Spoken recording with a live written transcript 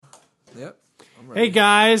Yep. Hey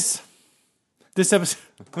guys, this episode.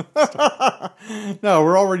 No,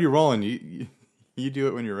 we're already rolling. You do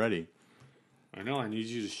it when you're ready. I know. I need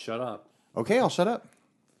you to shut up. Okay, I'll shut up.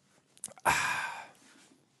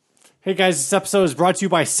 Hey guys, this episode is brought to you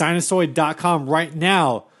by Sinusoid.com. Right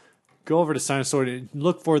now, go over to Sinusoid and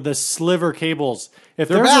look for the sliver cables. If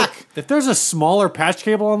They're there's back. if there's a smaller patch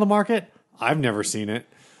cable on the market, I've never seen it.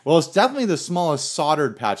 Well, it's definitely the smallest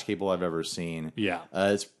soldered patch cable I've ever seen. Yeah.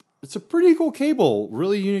 It's a pretty cool cable.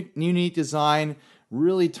 Really unique design.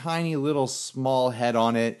 Really tiny little small head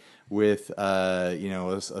on it with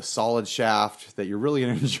a solid shaft that you're really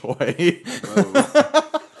gonna enjoy.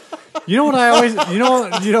 You know what I always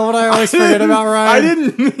forget about, Ryan? I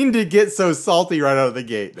didn't mean to get so salty right out of the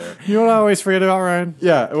gate there. You know what I always forget about, Ryan?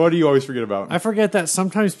 Yeah, what do you always forget about? I forget that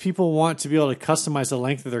sometimes people want to be able to customize the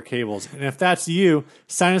length of their cables. And if that's you,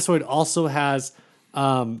 Sinusoid also has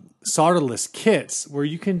solderless kits where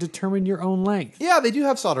you can determine your own length. Yeah, they do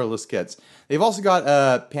have solderless kits. They've also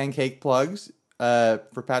got pancake plugs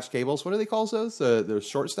for patch cables. What do they call those? They're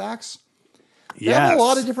short stacks? They have a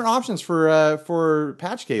lot of different options for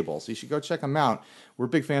patch cables. You should go check them out. We're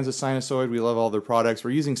big fans of Sinusoid. We love all their products.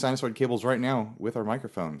 We're using Sinusoid cables right now with our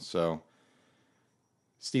microphones. So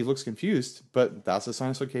Steve looks confused, but that's a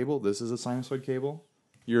Sinusoid cable. This is a Sinusoid cable.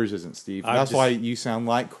 Yours isn't, Steve. That's why you sound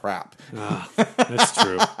like crap. That's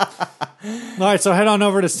true. All right, so head on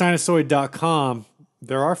over to Sinusoid.com.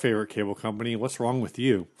 They're our favorite cable company. What's wrong with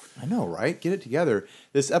you? I know, right? Get it together.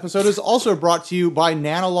 This episode is also brought to you by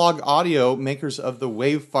Nanolog Audio, makers of the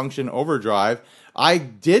Wave Function Overdrive. I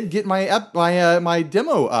did get my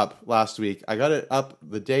demo up last week. I got it up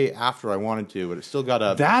the day after I wanted to, but it still got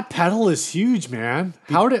up. That pedal is huge, man.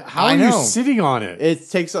 How are you sitting on it? It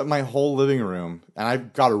takes up my whole living room, and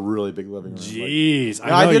I've got a really big living room. Jeez,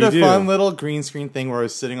 I did a fun little green screen thing where I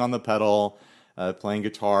was sitting on the pedal, playing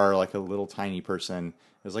guitar like a little tiny person.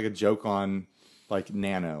 It was like a joke on like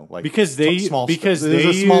Nano, like because they it was use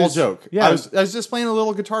a small joke. Yeah, I was just playing a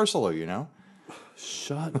little guitar solo, you know.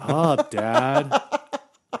 Shut up, Dad.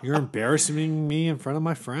 You're embarrassing me in front of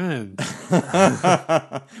my friends.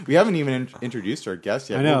 We haven't even introduced our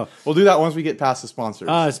guest yet. I know. We'll do that once we get past the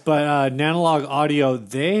sponsors. But Nanolog Audio,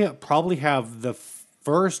 they probably have the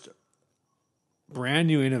first brand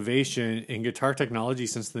new innovation in guitar technology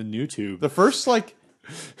since the new tube. The first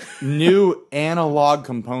new analog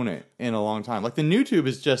component in a long time. Like the new tube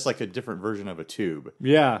is just like a different version of a tube.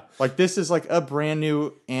 Yeah. Like this is like a brand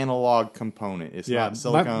new analog component. It's not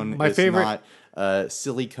silicone. My favorite... not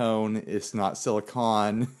silicone. It's not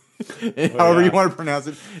silicon. However you want to pronounce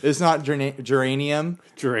it. It's not geranium.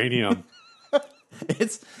 Geranium.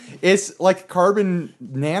 It's like carbon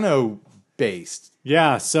nano based.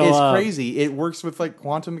 Yeah, so it's crazy. It works with like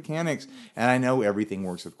quantum mechanics, and I know everything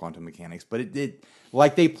works with quantum mechanics, but it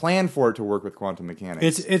like they planned for it to work with quantum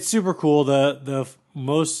mechanics. It's super cool. The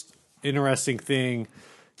most interesting thing,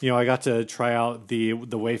 I got to try out the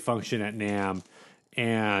wave function at NAMM,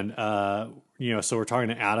 and so we're talking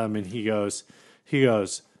to Adam, and he goes, you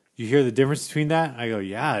hear the difference between that? I go,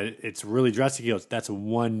 yeah, it's really drastic. He goes, that's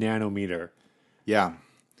 1 nanometer. Yeah.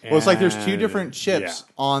 Well, it's like there's two different chips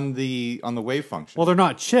on the wave function. Well, they're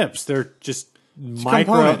not chips; they're just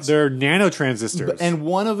components. They're nanotransistors, and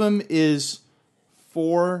one of them is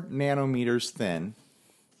 4 nanometers thin,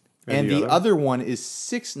 and the other one is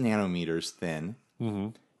 6 nanometers thin,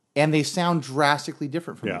 and they sound drastically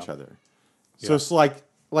different from each other. So it's like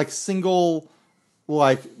single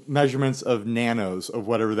measurements of nanos of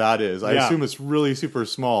whatever that is. I assume it's really super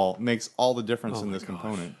small. Makes all the difference in this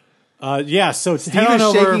component. So Steve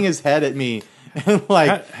is shaking his head at me. And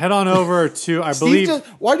head on over to, I believe...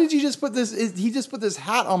 why did you just put this... He just put this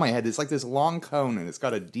hat on my head. It's like this long cone, and it's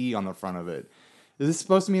got a D on the front of it. Is this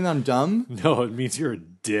supposed to mean that I'm dumb? No, it means you're a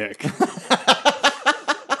dick.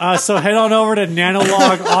 So head on over to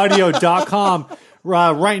nanologaudio.com.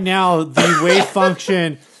 Right now, the wave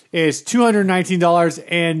function is $219,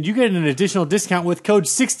 and you get an additional discount with code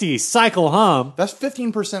 60, Cycle Hum. That's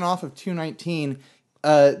 15% off of $219.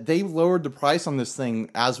 They lowered the price on this thing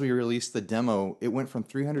as we released the demo. It went from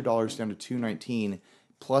 $300 down to $219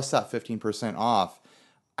 plus that 15% off.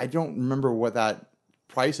 I don't remember what that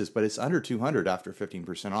price is, but it's under $200 after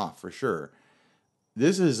 15% off for sure.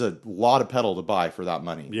 This is a lot of pedal to buy for that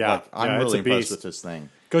money. Yeah, I'm really impressed with this thing.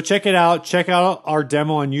 Go check it out. Check out our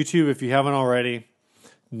demo on YouTube if you haven't already.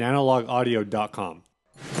 nanologaudio.com.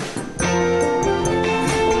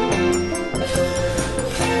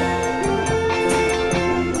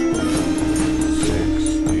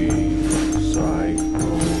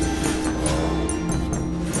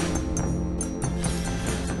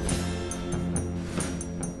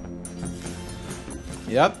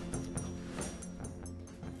 Yep.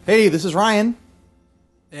 Hey, this is Ryan.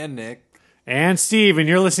 And Nick. And Steve, and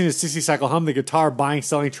you're listening to 60 Cycle Hum, the guitar buying,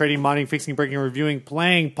 selling, trading, modding, fixing, breaking, reviewing,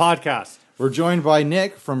 playing podcast. We're joined by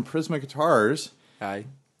Nick from Prisma Guitars. Hi.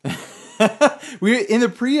 We in the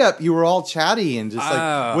pre-up, you were all chatty and just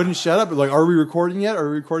like wouldn't shut up. Like, are we recording yet? Are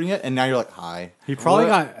we recording yet? And now you're like, hi. He probably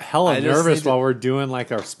got hella nervous while we're doing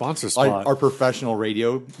like our sponsor spot. Like our professional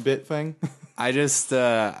radio bit thing. I just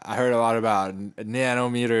I heard a lot about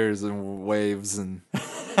nanometers and waves and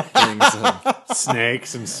things.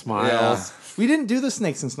 Snakes and smiles. Yeah. We didn't do the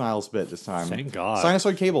snakes and smiles bit this time. Thank God.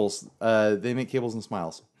 Sinusoid cables. They make cables and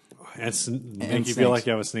smiles. And make you snakes. feel like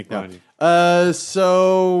you have a snake behind you.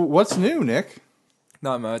 So what's new, Nick?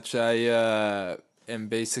 Not much. I am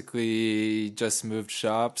basically just moved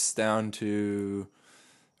shops down to...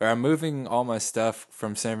 Or I'm moving all my stuff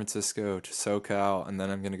from San Francisco to SoCal, and then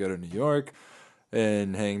I'm going to go to New York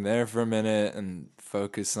and hang there for a minute and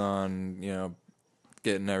focus on,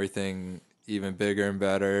 getting everything even bigger and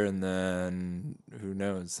better, and then who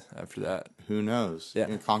knows after that. Who knows? Yeah.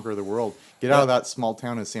 You're gonna conquer the world. Get out of that small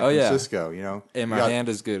town in San Francisco, And my hand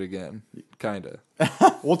is good again. Kind of.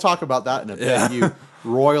 We'll talk about that in a bit. Yeah. You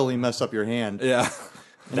royally mess up your hand. Yeah.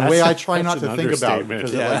 In a way I try not to think about understatement.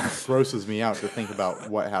 because it like grosses me out to think about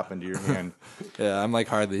what happened to your hand. Yeah, I'm like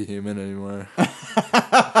hardly human anymore.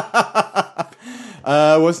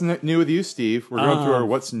 What's new with you, Steve? We're going through our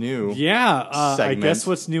what's new. Yeah, I segment. guess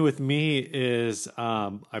what's new with me is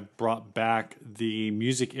I brought back the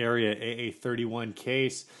music area AA31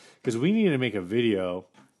 case because we needed to make a video.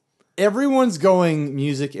 Everyone's going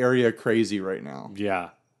music area crazy right now.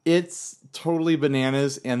 Yeah. It's totally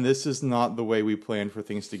bananas, and this is not the way we planned for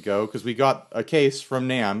things to go because we got a case from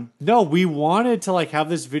NAMM. No, we wanted to like have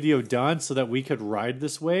this video done so that we could ride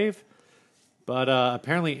this wave. But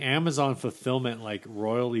apparently Amazon fulfillment like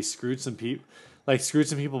royally screwed some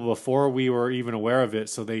people before we were even aware of it.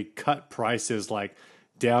 So they cut prices like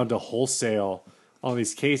down to wholesale on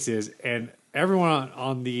these cases, and everyone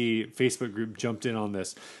on the Facebook group jumped in on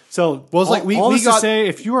this. So well, it's like we this got to say,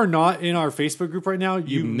 if you are not in our Facebook group right now,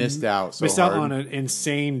 you missed out. Missed out on an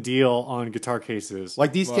insane deal on guitar cases.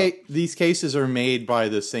 Like these cases are made by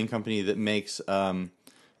the same company that makes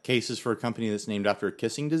cases for a company that's named after a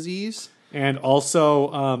kissing disease. And also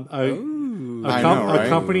a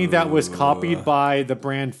company that was copied by the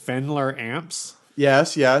brand Fendler amps.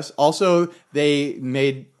 Yes. Also, they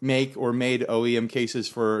made OEM cases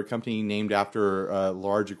for a company named after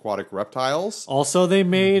large aquatic reptiles. Also, they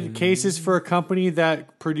made cases for a company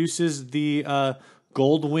that produces the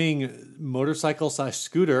Goldwing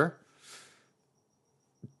motorcycle/scooter.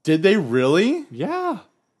 Did they really? Yeah.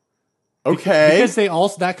 Okay.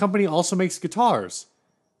 Because that company also makes guitars.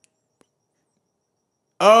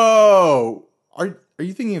 Oh, are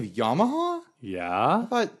you thinking of Yamaha? Yeah.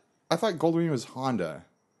 I thought Goldwing was Honda.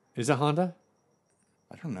 Is it Honda?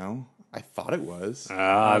 I don't know. I thought it was.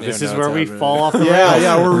 This is where we fall off the rails.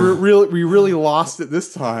 Yeah. We really lost it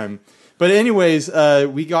this time. But anyways,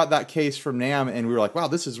 we got that case from NAMM, and we were like, wow,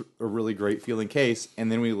 this is a really great feeling case.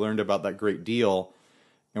 And then we learned about that great deal.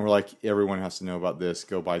 And we're like, everyone has to know about this.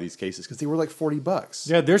 Go buy these cases because they were like $40.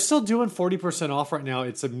 Yeah, they're still doing 40% off right now.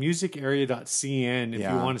 It's a musicarea.cn if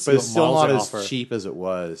you want to see but it's what still models not they as offer. cheap as it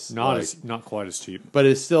was. Not quite as cheap. But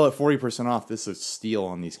it's still at 40% off. This is a steal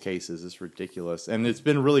on these cases. It's ridiculous, and it's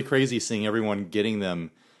been really crazy seeing everyone getting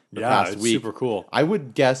them the past it's week. super cool. I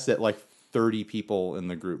would guess that like 30 people in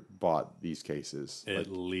the group bought these cases. At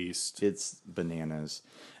least. It's bananas.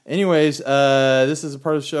 Anyways, this is a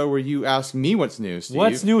part of the show where you ask me what's new, Steve.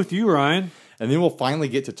 What's new with you, Ryan? And then we'll finally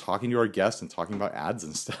get to talking to our guests and talking about ads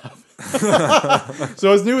and stuff. So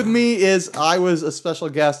what's new with me is I was a special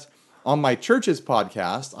guest on my church's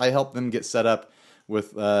podcast. I helped them get set up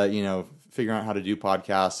with, figuring out how to do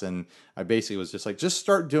podcasts. And I basically was just like, just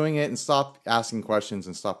start doing it and stop asking questions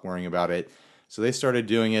and stop worrying about it. So they started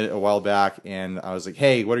doing it a while back. And I was like,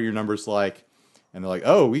 hey, what are your numbers like? And they're like,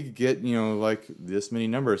 oh, we could get, like this many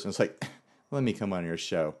numbers. And it's like, let me come on your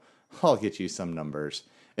show. I'll get you some numbers.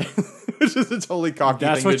 Which is a totally cocky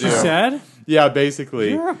That's thing to do. what you said? Yeah, basically.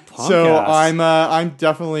 You're a punk so ass. I'm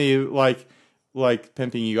definitely like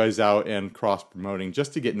pimping you guys out and cross promoting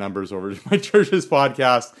just to get numbers over to my church's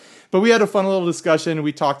podcast. But we had a fun little discussion.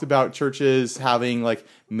 We talked about churches having like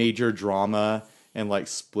major drama and like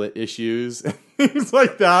split issues and things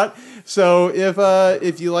like that. So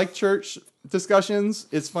if you like church discussions,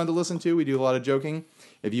 it's fun to listen to. We do a lot of joking.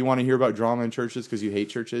 If you want to hear about drama in churches because you hate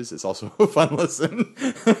churches, it's also a fun listen.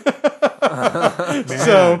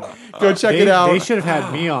 So go check it out. They should have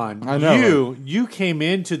had me on. I know. You came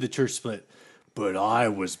into the church split, but I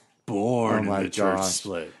was born my in the church gosh.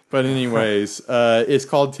 split. But anyways, it's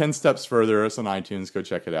called 10 Steps Further. It's on iTunes. Go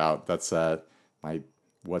check it out. That's my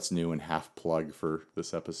what's new and half plug for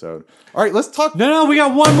this episode. All right, let's talk. No, we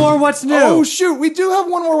got one more what's new. Oh, shoot. We do have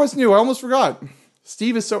one more what's new. I almost forgot.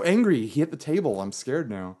 Steve is so angry. He hit the table. I'm scared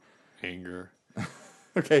now. Anger.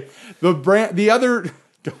 Okay. The other brand new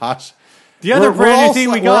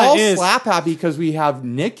thing we got is... We're all slap happy because we have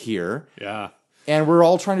Nick here. Yeah. And we're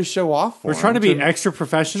all trying to show off for We're him. trying to be extra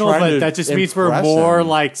professional, but that just means we're impress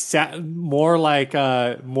more like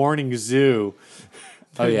morning zoo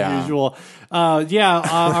than usual.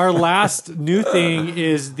 Our last new thing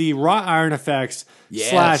is the wrought iron effects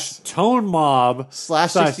 / tone mob /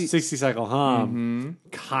 60 cycle hum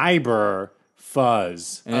Kyber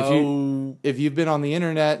fuzz. And if you've been on the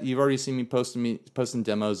internet, you've already seen me posting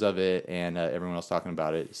demos of it, and everyone else talking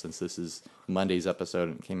about it since this is Monday's episode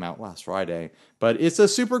and it came out last Friday. But it's a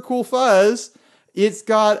super cool fuzz. It's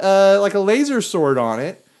got like a laser sword on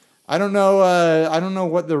it. I don't know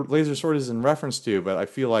what the laser sword is in reference to, but I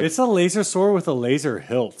feel like it's a laser sword with a laser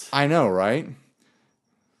hilt. I know, right?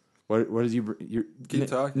 What is you? Keep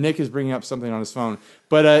talking. Nick is bringing up something on his phone,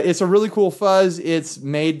 but it's a really cool fuzz. It's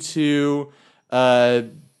made to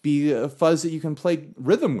be a fuzz that you can play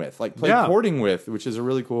rhythm with, like play chording with, which is a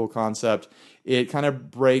really cool concept. It kind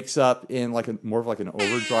of breaks up in like more of like an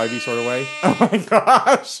overdrivey sort of way. Oh my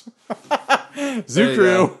gosh. Zoo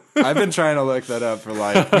Crew. I've been trying to look that up for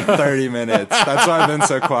like 30 minutes. That's why I've been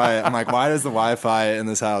so quiet. I'm like, why does the Wi-Fi in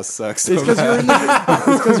this house suck so It's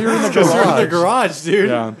because you're in the garage, dude.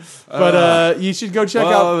 Yeah. But you should go check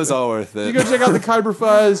out. It was all worth it. You go check out the Kyber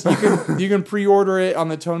Fuzz. You can pre-order it on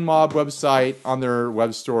the Tone Mob website on their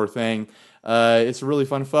web store thing. It's a really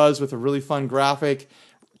fun fuzz with a really fun graphic.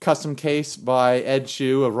 Custom case by Ed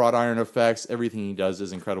Chu of Wrought Iron Effects. Everything he does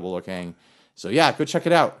is incredible looking. So yeah, go check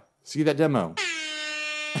it out. See that demo.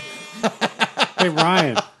 Hey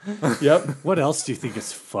Ryan. Yep. What else do you think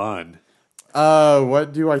is fun?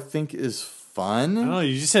 What do I think is fun? Oh,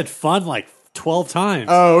 you just said fun like 12 times.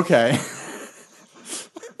 Oh, okay.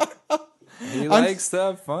 He likes to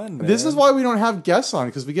have fun, man. This is why we don't have guests on,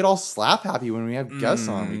 because we get all slap happy when we have guests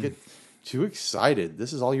on. We get too excited.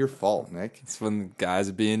 This is all your fault, Nick. It's when guys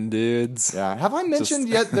are being dudes. Yeah. Have I mentioned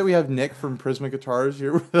yet that we have Nick from Prisma Guitars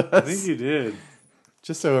here with us? I think you did.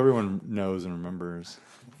 Just so everyone knows and remembers.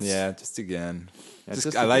 Yeah, just again. Yeah,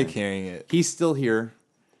 I like hearing it. He's still here.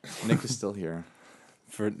 Nick is still here.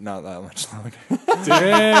 For not that much longer.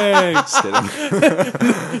 Dang. Just kidding.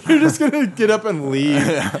 You're just going to get up and leave.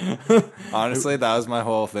 Honestly, that was my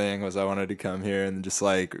whole thing, was I wanted to come here and just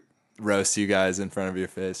like roast you guys in front of your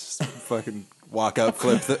face. Just fucking walk up,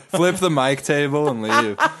 flip the mic table and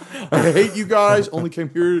leave. I hate you guys. Only came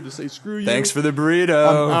here to say screw you. Thanks for the burrito.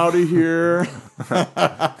 I'm out of here.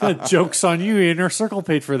 Joke's on you. Inner Circle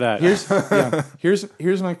paid for that.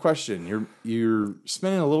 Here's my question. You're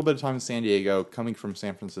spending a little bit of time in San Diego, coming from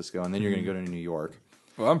San Francisco, and then you're going to go to New York.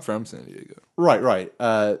 Well, I'm from San Diego. Right.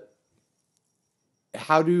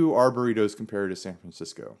 How do our burritos compare to San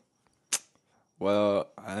Francisco? Well,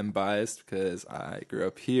 I'm biased because I grew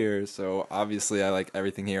up here, so obviously I like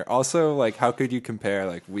everything here. Also, like, how could you compare?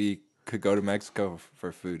 Like, we could go to Mexico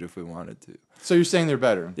for food if we wanted to. So you're saying they're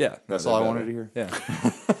better? Yeah. That's all I wanted to hear? Yeah.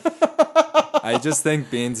 I just think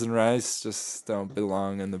beans and rice just don't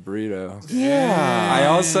belong in the burrito. Yeah. I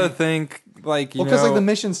also think, like, because like the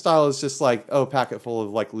mission style is just like, packet full of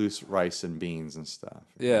like loose rice and beans and stuff.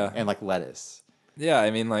 Yeah. And like lettuce. Yeah,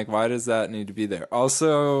 I mean, like, why does that need to be there?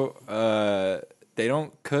 Also, they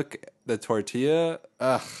don't cook the tortilla.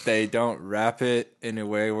 They don't wrap it in a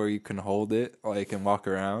way where you can hold it, like, and walk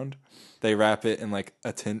around. They wrap it in like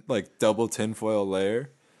a double tinfoil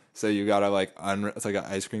layer. So you gotta like it's like an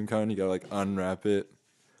ice cream cone. You gotta like unwrap it.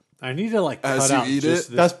 I need to like as cut out you eat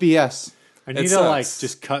just it. That's BS. I need to like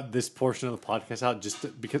just cut this portion of the podcast out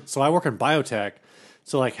because I work in biotech.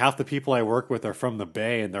 So like half the people I work with are from the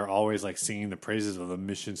Bay, and they're always like singing the praises of the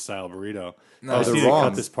mission style burrito. No, I just need to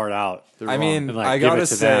cut this part out. I mean, and, like, I give gotta it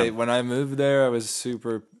to say, them. when I moved there, I was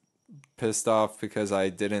super pissed off because I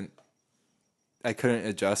couldn't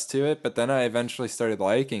adjust to it. But then I eventually started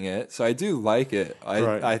liking it, so I do like it.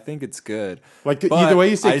 I think it's good. Like But the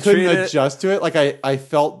way you say I couldn't treat it- adjust to it, like I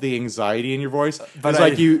felt the anxiety in your voice. But It's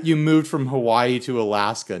like you moved from Hawaii to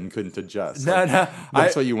Alaska and couldn't adjust. No, Like, no,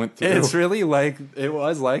 that's what you went through. It's really like it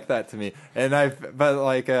was like that to me, and I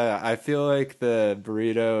feel like the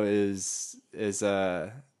burrito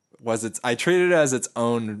I treat it as its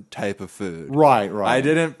own type of food. Right. I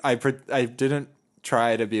didn't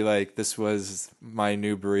try to be like, this was my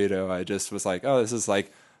new burrito. I just was like, oh, this is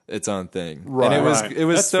like its own thing. Right. And it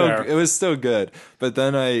was That's fair. it was still good. But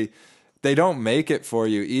then I they don't make it for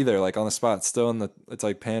you either. Like on the spot, it's still it's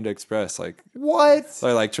like Panda Express, like What?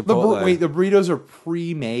 or like Chipotle. Wait, the burritos are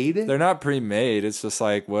pre-made? They're not pre-made. It's just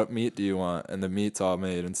like, what meat do you want? And the meat's all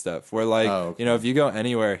made and stuff. Where like, okay. if you go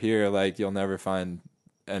anywhere here, like you'll never find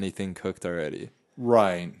anything cooked already.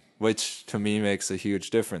 Right. Which to me makes a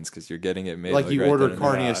huge difference because you're getting it made. Like you right order then and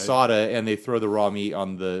carne there. asada and they throw the raw meat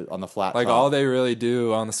on the flat Like top. all they really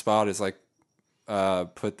do on the spot is like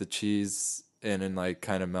put the cheese in and like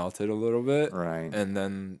kind of melt it a little bit. Right. And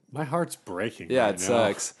then My heart's breaking. yeah, right it now.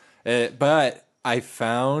 sucks. But I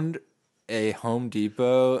found a Home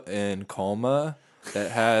Depot in Colma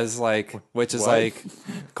that has like, which is What? like,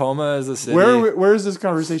 Colma is a city. Where is this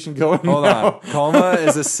conversation going? Hold now? on, Colma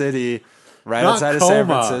is a city right Not outside of Colma, San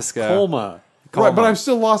Francisco. Colma. Right, but Colma. I'm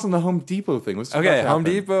still lost on the Home Depot thing. What's Okay, about to Home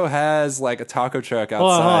happen? Depot has like a taco truck Hold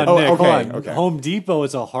outside. on, Oh, Nick. okay, Hold on. okay. Home Depot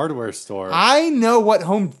is a hardware store. I know what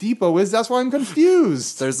Home Depot is. That's why I'm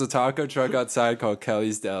confused. There's a taco truck outside called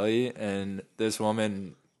Kelly's Deli, and this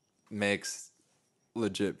woman makes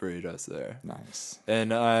legit burritos there. Nice.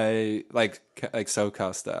 And I like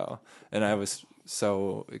SoCal style, and I was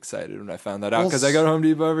so excited when I found that out because I go to Home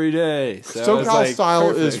Depot every day. So it was, SoCal like, style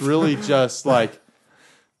perfect. is really just like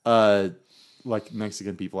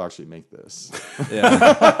Mexican people actually make this.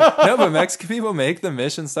 Yeah. No, but Mexican people make the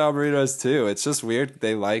Mission style burritos too. It's just weird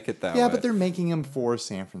they like it that way. Yeah, but they're making them for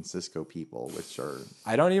San Francisco people, which are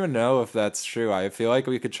I don't even know if that's true. I feel like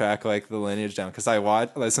we could track like the lineage down because I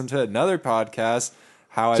listened to another podcast.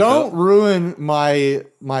 How don't ruin my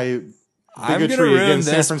I'm gonna bigotry ruin against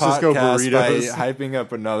San this Francisco podcast by burritos. hyping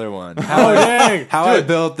up another one. Oh, dang. How I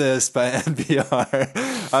Built This by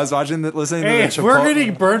NPR. I was listening Hey, to if the we're Chipotle.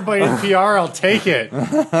 getting burned by NPR, I'll take it.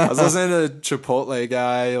 I was listening to the Chipotle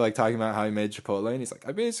guy like talking about how he made Chipotle, and he's like,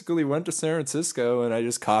 I basically went to San Francisco and I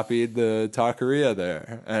just copied the taqueria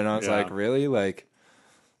there, and I was Yeah. like, really, like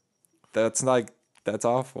that's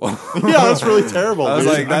awful. Yeah, that's really terrible. I was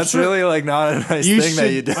dude. like, that's really like not a nice thing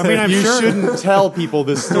that you did. I mean, I'm you sure. shouldn't tell people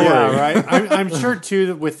this story. Yeah, right. I'm sure too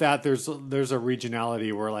that with that there's a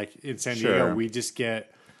regionality where like in San Diego Sure. we just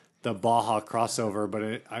get the Baja crossover,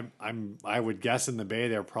 but I would guess in the Bay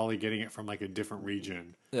they're probably getting it from like a different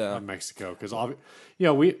region of Mexico because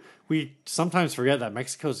we sometimes forget that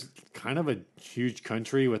Mexico's kind of a huge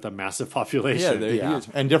country with a massive population. Yeah, they're Yeah, huge.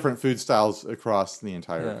 and different food styles across the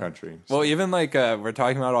entire country. Well, even like we're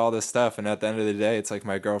talking about all this stuff, and at the end of the day, it's like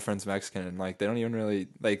my girlfriend's Mexican, and like they don't even really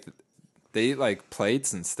like they eat like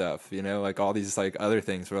plates and stuff, like all these like other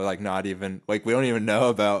things. We're like not even like we don't even know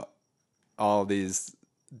about all these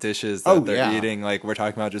dishes that they're eating. Like we're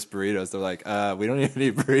talking about just burritos. They're like, we don't even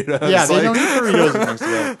eat burritos. Yeah, they like, don't eat burritos in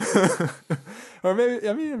Mexico. or maybe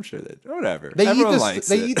I'm sure that whatever. They Everyone eat likes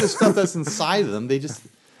they it. eat the stuff that's inside them. They just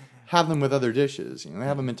have them with other dishes. They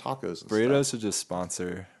have them in tacos. And Burritos stuff. should just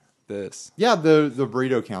sponsor this. Yeah, the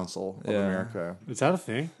Burrito Council of Yeah. America. Is that a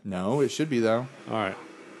thing? No, it should be though. All right.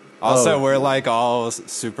 Also, Oh. we're like all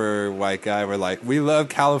super white guy. We're like, we love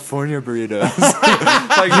California burritos.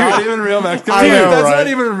 Like, not even real Mexican I food. know, That's right? not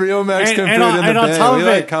even real Mexican And food on- in and the on Bay. top We of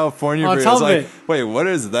like it- California on burritos. top of Like, it- wait, what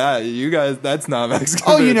is that? You guys, that's not Mexican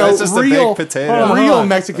Oh, food. That's just real a baked potato. hold on. real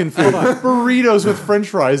Mexican food. Burritos with French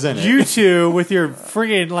fries in it. You two with your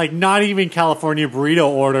friggin' like not even California burrito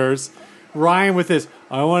orders. Ryan with this.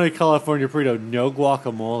 I want a California burrito, no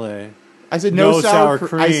guacamole. I said no, sour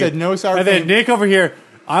cream. I said no sour and cream. then Nick over here.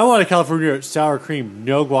 I want a California sour cream,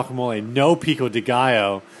 no guacamole, no pico de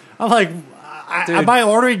gallo. I'm like, am I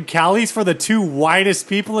ordering Cali's for the two whitest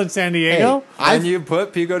people in San Diego? When you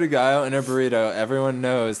put pico de gallo in a burrito, everyone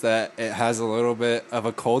knows that it has a little bit of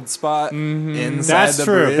a cold spot inside That's the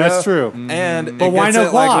true. burrito. That's true. And But it why gets no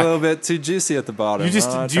it like guac? a little bit too juicy at the bottom. You just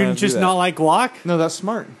I'm not do you trying to just that. not like guac? No, that's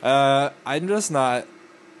smart. I'm just not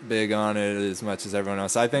big on it as much as everyone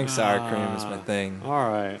else. I think sour cream is my thing. All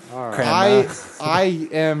right. Crema. I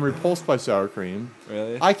am repulsed by sour cream.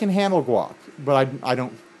 Really? I can handle guac, but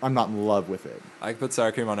I'm not in love with it. I can put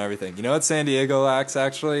sour cream on everything. You know what San Diego lacks,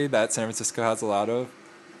 actually, that San Francisco has a lot of?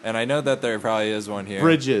 And I know that there probably is one here.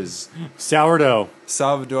 Bridges. Sourdough.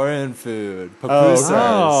 Salvadorian food. Oh, Pupusas.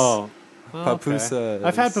 Oh. Pupusas.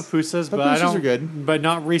 I've had pupusas, but I Pupusas don't. are good. But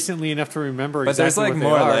not recently enough to remember. But there's exactly like what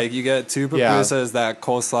more. they are. Like you get two Yeah. pupusas, that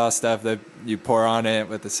coleslaw stuff that you pour on it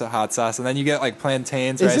with the hot sauce, and then you get like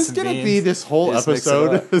plantains, Is rice, this and going to beans. be this whole You just mix it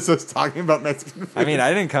episode? up. Is us talking about Mexican food? I mean,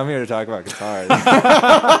 I didn't come here to talk about guitars.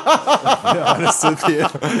 To be honest with you.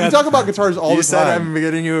 We talk about guitars all You the said time. I'm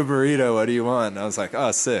getting you a burrito. What do you want? And I was like,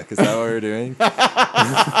 oh, sick. Is that what we're doing?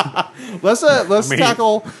 Let's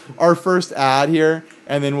tackle our first ad here,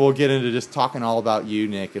 and then we'll get into just talking all about you,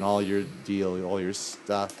 Nick, and all your deal, all your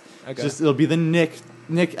stuff. Okay. Just it'll be the Nick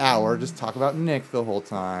Nick hour. Just talk about Nick the whole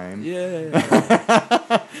time.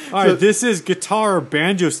 Yeah. All right, this is guitar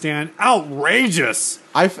banjo stand. Outrageous.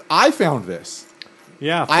 I found this.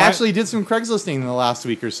 Yeah. I actually did some Craigslisting in the last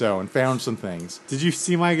week or so and found some things. Did you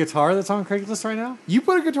see my guitar that's on Craigslist right now? You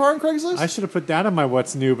put a guitar on Craigslist? I should have put that on my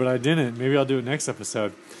What's New, but I didn't. Maybe I'll do it next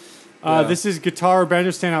episode. This is guitar banjo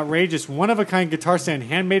stand outrageous. One-of-a-kind guitar stand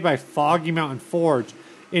handmade by Foggy Mountain Forge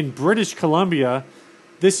in British Columbia.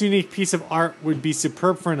 This unique piece of art would be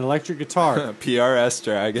superb for an electric guitar. PRS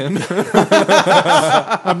Dragon.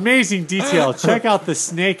 Amazing detail. Check out the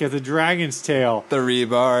snake of the dragon's tail. The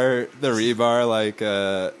rebar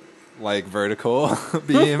like vertical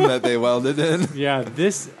beam that they welded in. Yeah,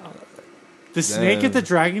 the snake at the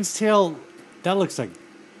dragon's tail, that looks like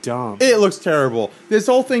dumb. It looks terrible. This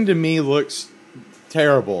whole thing to me looks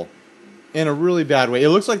terrible in a really bad way. It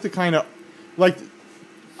looks like the kind of like.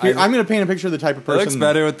 Here, I'm going to paint a picture of the type of person. It looks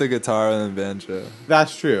better with the guitar than banjo.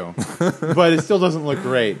 That's true, but it still doesn't look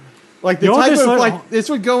great. Like the type of like this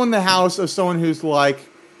would go in the house of someone who's like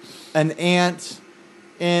an aunt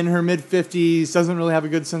in her mid-50s, doesn't really have a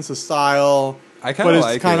good sense of style. I kind of like it.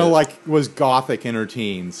 But it's kind of like was gothic in her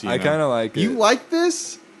teens. I kind of like it. You like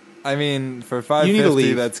this? I mean, for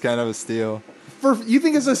 $5.50, that's kind of a steal. You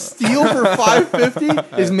think it's a steal for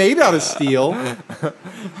 $5.50? It's made out of steel.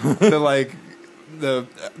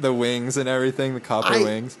 The wings and everything, the copper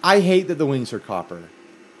wings. I hate that the wings are copper.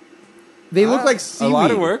 They look like seaweed. A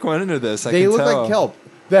lot of work went into this. They look like kelp.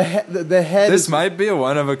 The head. This might be a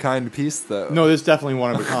one of a kind piece, though. No, this is definitely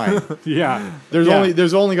one of a kind. Yeah.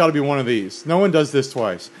 There's only got to be one of these. No one does this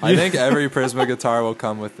twice. I think every Prisma guitar will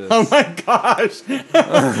come with this. Oh my gosh!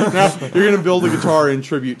 Now you're gonna build a guitar in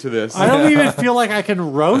tribute to this. I don't even feel like I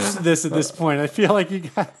can roast this at this point. I feel like you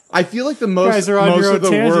guys. I feel like most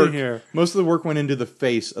of the work went into the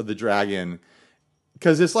face of the dragon.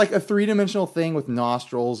 Because it's like a three-dimensional thing with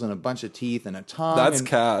nostrils and a bunch of teeth and a tongue. That's and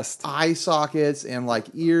cast. Eye sockets and like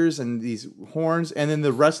ears and these horns. And then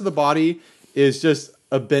the rest of the body is just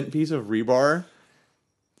a bent piece of rebar.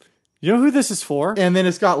 You know who this is for? And then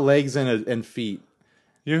it's got legs and feet.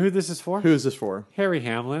 You know who this is for? Who is this for? Harry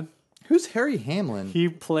Hamlin. Who's Harry Hamlin? He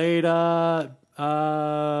played the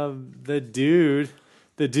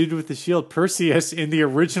dude with the shield, Perseus, in the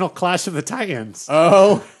original Clash of the Titans.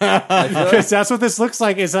 Oh. Because that's what this looks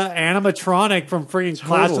like, is an animatronic from freaking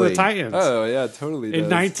Clash of the Titans. Oh, yeah, totally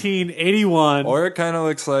in 1981. Or it kind of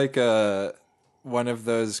looks like one of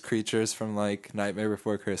those creatures from like Nightmare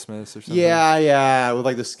Before Christmas or something. Yeah, with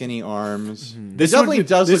like the skinny arms. Mm-hmm. This definitely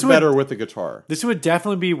does look better with the guitar. This would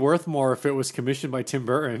definitely be worth more if it was commissioned by Tim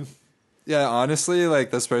Burton. Yeah, honestly,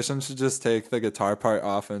 like this person should just take the guitar part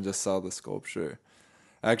off and just sell the sculpture.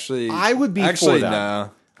 Actually, I would be for that.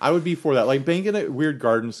 No. I would be for that. Like making a weird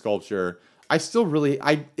garden sculpture. I still really.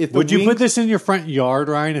 Would you put this in your front yard,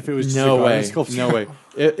 Ryan? If it was just a garden sculpture? No way.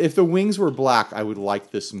 If the wings were black, I would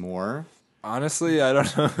like this more. Honestly, I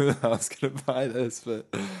don't know who else gonna buy this, but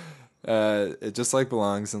it just like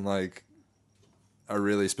belongs in like a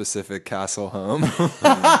really specific castle home.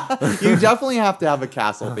 You definitely have to have a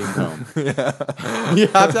castle themed home. Yeah. You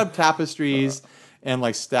have to have tapestries. And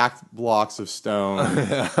like stacked blocks of stone,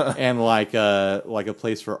 and like a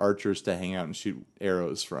place for archers to hang out and shoot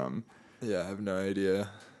arrows from. Yeah, I have no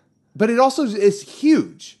idea. But it also is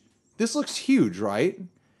huge. This looks huge, right?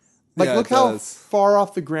 Like, look how far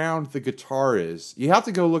off the ground the guitar is. You have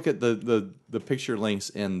to go look at the picture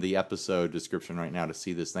links in the episode description right now to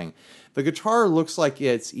see this thing. The guitar looks like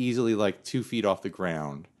it's easily like 2 feet off the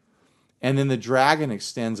ground, and then the dragon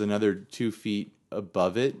extends another 2 feet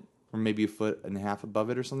above it. Or maybe 1.5 feet above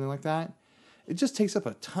it or something like that. It just takes up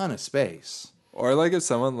a ton of space. Or like if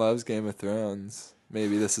someone loves Game of Thrones,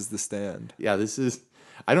 maybe this is the stand. Yeah, this is...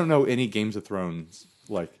 I don't know any Games of Thrones,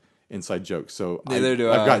 like, inside jokes, so neither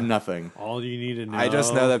do I. I've got nothing. All you need to know... I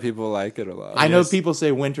just know that people like it a lot. I know people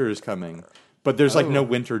say winter is coming, but there's like no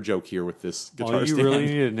winter joke here with this guitar All you stand. really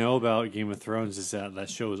need to know about Game of Thrones is that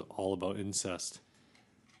show is all about incest.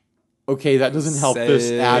 Okay, that doesn't help this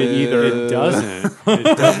ad either. It doesn't.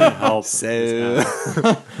 It doesn't help.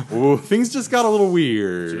 Ooh, things just got a little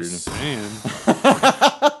weird. Just saying.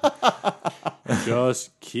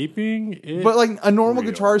 Just keeping it. But like a normal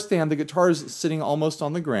guitar stand, the guitar is sitting almost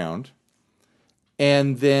on the ground.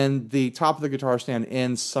 And then the top of the guitar stand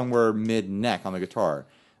ends somewhere mid-neck on the guitar.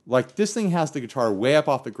 Like this thing has the guitar way up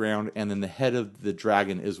off the ground, and then the head of the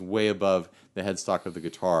dragon is way above the headstock of the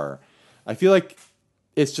guitar. I feel like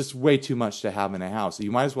it's just way too much to have in a house.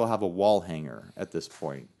 You might as well have a wall hanger at this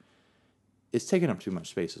point. It's taking up too much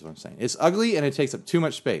space is what I'm saying. It's ugly and it takes up too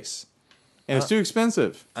much space. and it's too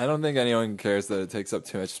expensive. I don't think anyone cares that it takes up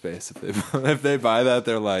too much space. If they buy that,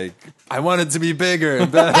 they're like, I want it to be bigger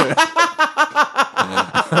and better.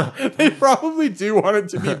 They probably do want it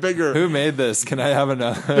to be bigger. Who made this? Can I have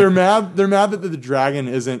another? They're mad. They're mad that the dragon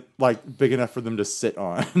isn't like big enough for them to sit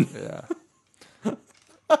on. Yeah.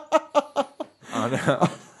 Oh no.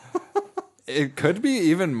 It could be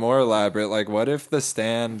even more elaborate. Like, what if the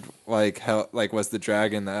stand was the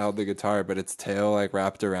dragon that held the guitar, but its tail like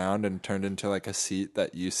wrapped around and turned into like a seat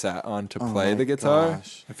that you sat on to play the guitar?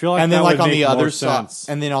 Gosh. I feel like and that then like would on make the more other side, sense.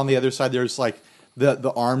 and then on the other side, there's like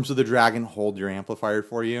the arms of the dragon hold your amplifier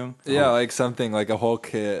for you. Yeah, like something like a whole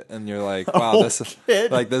kit, and you're like, wow, whole this is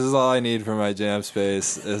kit? like this is all I need for my jam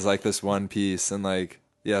space is like this one piece, and like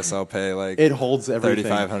yes, I'll pay like It holds everything.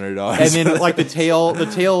 $3,500, And then like the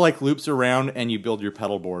tail like loops around, and you build your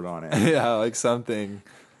pedal board on it. yeah, like something.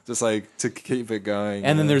 Just like to keep it going.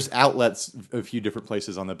 And then there's outlets a few different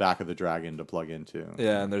places on the back of the dragon to plug into.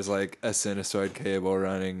 yeah, and there's like a sinusoid cable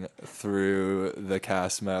running through the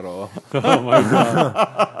cast metal. Oh my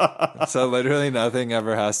god! So literally nothing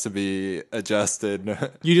ever has to be adjusted.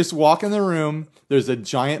 You just walk in the room. There's a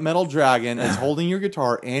giant metal dragon. It's holding your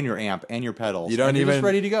guitar and your amp and your pedals. You don't and you're just even-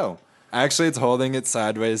 ready to go. Actually, it's holding it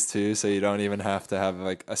sideways too, so you don't even have to have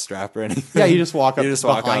like a strap or anything. Yeah, you just walk up You just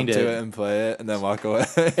walk up behind to it. it and play it, and then walk away.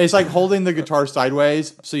 It's like holding the guitar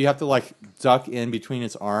sideways, so you have to like duck in between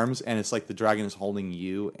its arms, and it's like the dragon is holding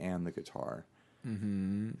you and the guitar.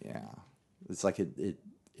 Mm-hmm. Yeah, it's like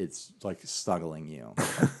it's like snuggling you.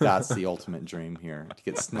 That's the ultimate dream here: to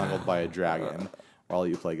get snuggled by a dragon while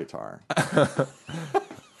you play guitar.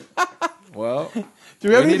 Well, Do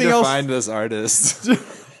we have need anything to else? find this artist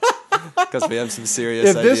because we have some serious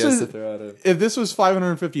If this ideas was- to throw at him. If this was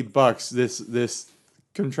 $550, this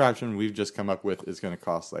contraption we've just come up with is going to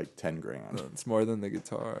cost like $10,000. It's more than the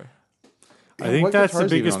guitar. I think What that's the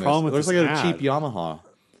guitar's even biggest on problem with It looks this like a ad. cheap Yamaha.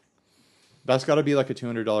 That's got to be like a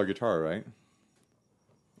 $200 guitar, right?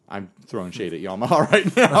 I'm throwing shade at Yamaha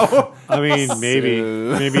right now. I mean, maybe,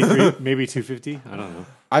 So- maybe 250. I don't know.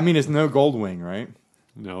 I mean, it's no gold wing, right?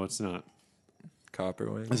 No, it's not.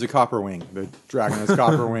 Copper wing. It's a copper wing. The dragon has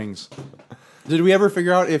copper wings. Did we ever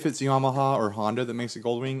figure out if it's Yamaha or Honda that makes a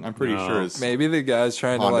gold wing? I'm pretty No. sure it's Maybe the guy's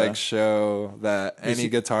trying Honda. to like show that any he-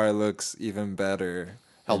 guitar looks even better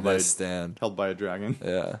Held in by this a- stand. held by a dragon.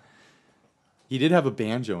 Yeah. He did have a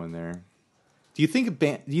banjo in there. Do you think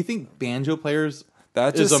banjo players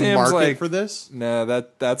That is just a seems market like for this? no.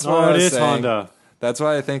 That's what No, I it was is saying. Honda. That's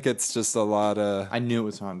why I think it's just a lot of. I knew it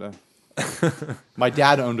was Honda. My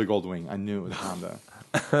dad owned a gold wing. I knew it was Honda.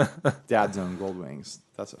 Dad's owned gold wings.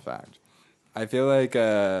 That's a fact. I feel like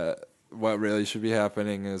what really should be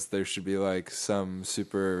happening is there should be like some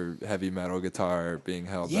super heavy metal guitar being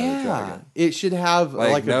held by the dragon. It should have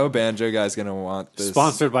Like, like no banjo guy's gonna want this.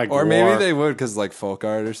 Sponsored by or maybe Gwar. they would because like folk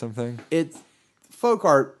art or something. it's folk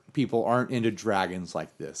art people aren't into dragons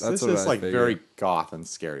like this. That's This what is I like figured. very goth and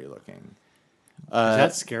scary looking. Is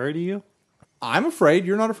that scary to you? I'm afraid.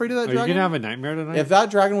 You're not afraid of that Are you dragon? gonna have a nightmare tonight? If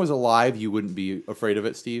that dragon was alive, you wouldn't be afraid of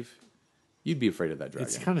it, Steve. You'd be afraid of that dragon.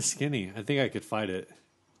 It's kind of skinny. I think I could fight it.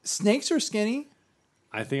 Snakes are skinny.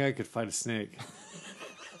 I think I could fight a snake.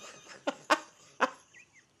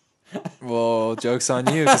 Well, joke's on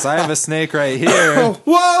you because I have a snake right here.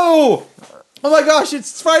 Whoa! Oh my gosh!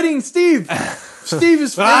 It's fighting Steve. Steve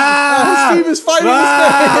is Steve is fighting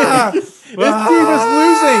the snake. And Steve is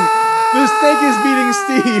losing. The snake is beating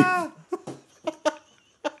Steve.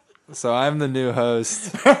 So I'm the new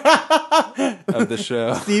host of the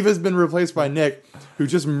show. Steve has been replaced by Nick, who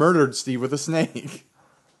just murdered Steve with a snake.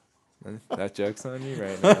 That joke's on you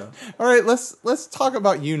right now. All right, let's talk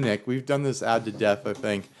about you, Nick. We've done this ad to death, I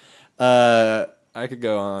think. I could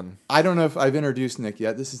go on. I don't know if I've introduced Nick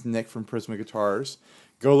yet. This is Nick from Prisma Guitars.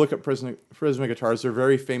 Go look up Prisma Guitars. They're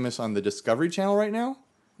very famous on the Discovery Channel right now.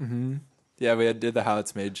 Yeah, we did the How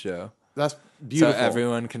It's Made show. That's beautiful. So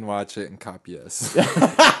everyone can watch it and copy us.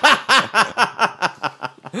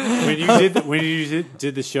 When you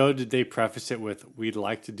did the show, did they preface it with "We'd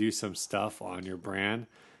like to do some stuff on your brand"?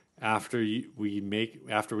 After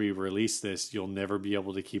we release this, you'll never be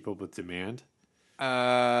able to keep up with demand.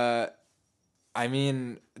 I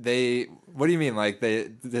mean, what do you mean? Like,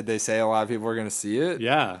 did they say a lot of people were going to see it?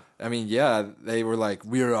 Yeah, I mean, yeah, they were like,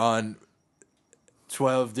 we're on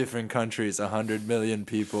 12 different countries, 100 million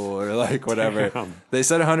people, or like whatever. Damn. They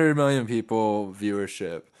said 100 million people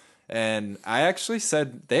viewership. And I actually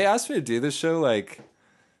said, they asked me to do this show like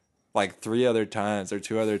 3 other times or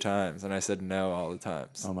 2 other times. And I said no all the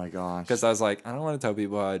times. Oh my gosh. Because I was like, I don't want to tell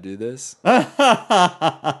people how I do this.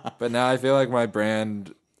 But now I feel like my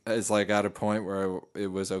brand is like at a point where it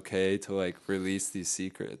was okay to like release these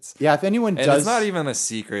secrets. Yeah, if anyone And does, it's not even a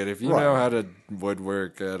secret. If you know how to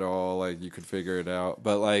woodwork at all, like you could figure it out.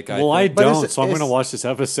 But like, I But don't, so I'm going to watch this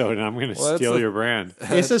episode and I'm going to steal your brand.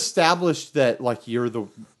 it's established that like you're the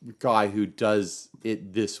guy who does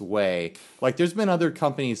it this way. Like, there's been other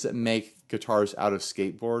companies that make guitars out of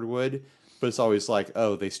skateboard wood, but it's always like,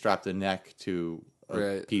 oh, they strapped a neck to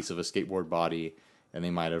a piece of a skateboard body, and they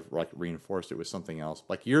might have like reinforced it with something else.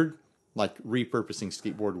 Like, you're like repurposing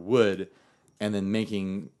skateboard wood and then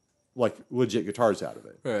making like legit guitars out of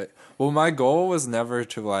it. Right. Well, my goal was never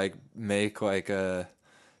to like make like a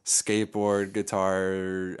skateboard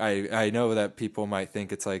guitar. I know that people might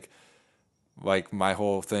think it's like my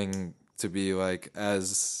whole thing to be like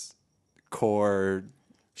as core.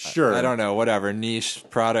 Sure. I don't know, whatever niche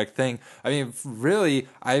product thing. I mean, really,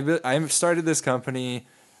 I started this company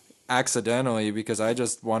accidentally because I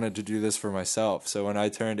just wanted to do this for myself. So when I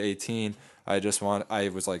turned 18, I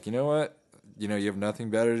was like, you know what? You have nothing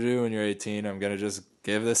better to do when you're 18. I'm going to just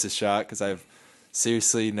give this a shot because I have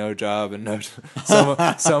seriously no job and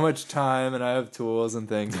so much time, and I have tools and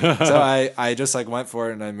things. So I just like went for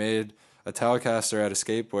it, and I made a Telecaster out of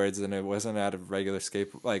skateboards, and it wasn't out of regular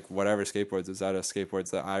whatever skateboards. It was out of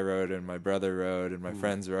skateboards that I rode and my brother rode and my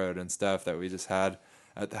friends rode and stuff that we just had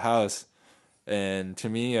at the house. And to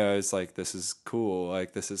me, I was like, this is cool.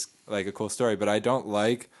 Like, this is like a cool story, but I don't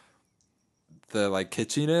like the like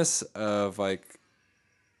kitschiness of like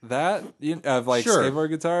that of like skateboard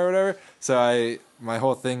guitar or whatever. So my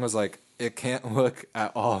whole thing was like, it can't look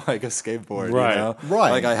at all like a skateboard, right?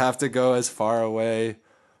 Right. Like, I have to go as far away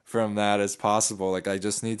from that as possible. Like, I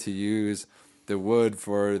just need to use the wood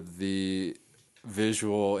for the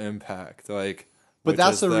visual impact. Like, but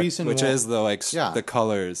that's the reason, is the like the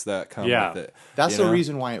colors that come with it. That's the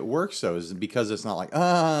reason why it works, though, is because it's not like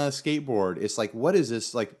skateboard. It's like, what is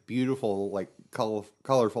this like beautiful like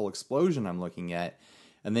colorful explosion I'm looking at?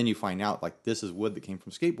 And then you find out like this is wood that came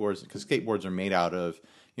from skateboards, because skateboards are made out of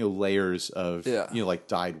layers of like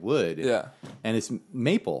dyed wood. Yeah, and it's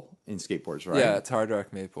maple in skateboards, right? Yeah, it's hard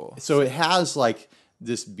rock maple. So it has like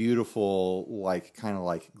this beautiful, like kind of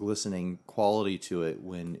like glistening quality to it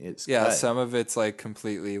when it's cut. Some of it's like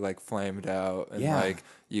completely like flamed out, and like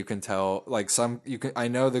you can tell like I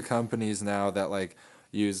know the companies now that like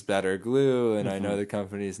use better glue, and I know the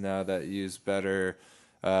companies now that use better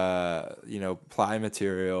ply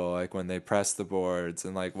material, like when they press the boards,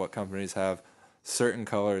 and like what companies have certain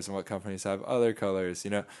colors and what companies have other colors,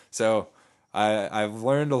 so I've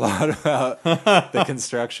learned a lot about the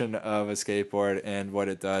construction of a skateboard and what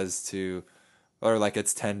it does to, or like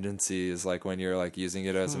its tendencies, like when you're like using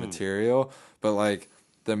it as a material. But like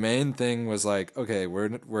the main thing was like, okay,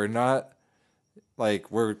 we're not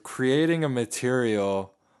like, we're creating a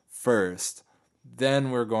material first,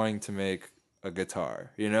 then we're going to make a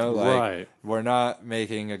guitar, like we're not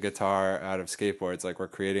making a guitar out of skateboards. Like, we're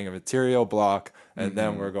creating a material block, and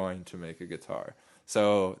then we're going to make a guitar.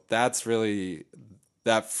 So that's really,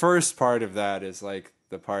 that first part of that is like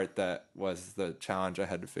the part that was the challenge I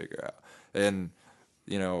had to figure out. And,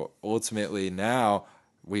 ultimately now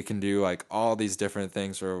we can do like all these different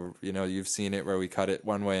things where, you've seen it where we cut it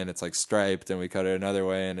one way and it's like striped, and we cut it another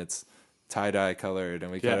way and it's tie-dye colored,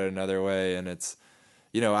 and we cut it another way and it's,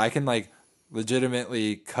 I can like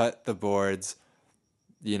legitimately cut the boards,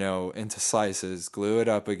 into slices, glue it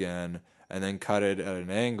up again, and then cut it at an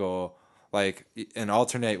angle, like, and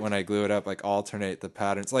alternate when I glue it up, like alternate the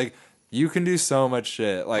patterns. Like, you can do so much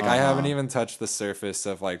shit. Like, I haven't even touched the surface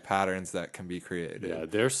of like patterns that can be created. Yeah,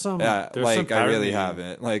 there's some. I really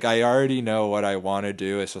haven't. Like, I already know what I want to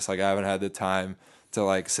do. It's just like I haven't had the time to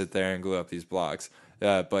like sit there and glue up these blocks.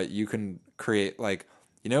 But you can create like,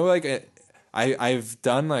 I've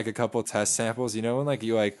done like a couple test samples. When like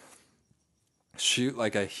you like shoot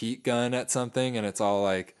like a heat gun at something and it's all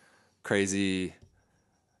like crazy.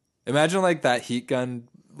 Imagine like that heat gun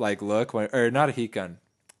like look or not a heat gun.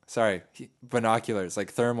 Sorry, binoculars,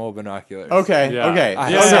 like thermal binoculars. Okay, yeah. okay.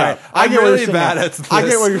 Sorry, I'm really bad at this. I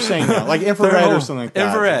get what you're saying now, like infrared or something like that.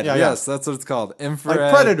 Infrared, yes, that's what it's called. Infrared.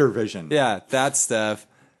 Like predator vision. Yeah, that stuff.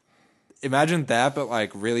 Imagine that, but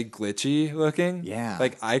like really glitchy looking. Yeah.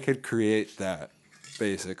 Like, I could create that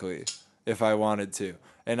basically if I wanted to.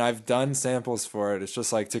 And I've done samples for it. It's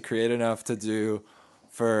just like to create enough to do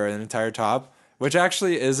for an entire top, which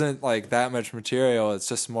actually isn't like that much material. It's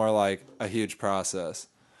just more like a huge process.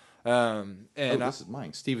 This is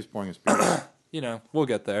mine. Steve is pouring his beer. We'll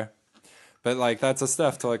get there. But like, that's the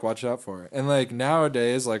stuff to like watch out for. And like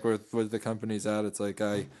nowadays, like with the companies out, it's like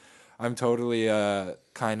I'm totally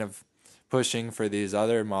kind of pushing for these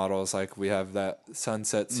other models. Like we have that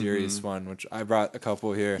Sunset Series one, which I brought a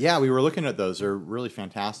couple here. Yeah, we were looking at those. They're really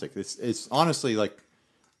fantastic. It's honestly like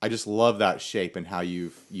I just love that shape and how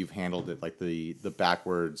you've handled it. Like the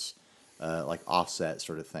backwards like offset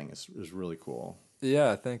sort of thing is really cool.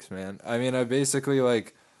 Yeah, thanks, man. I mean, I basically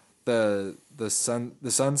like the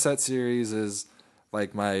Sunset Series is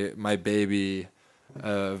like my baby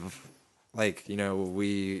of like, you know,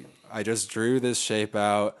 I just drew this shape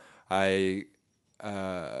out. My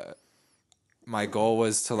goal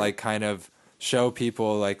was to like kind of show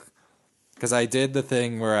people like, because I did the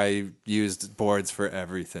thing where I used boards for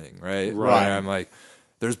everything, right? Right. Where I'm like,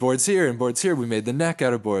 there's boards here and boards here. We made the neck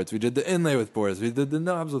out of boards. We did the inlay with boards. We did the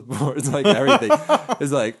knobs with boards. Like everything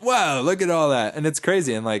is like, wow, look at all that. And it's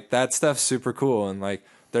crazy. And like that stuff's super cool. And like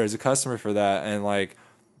there's a customer for that. And like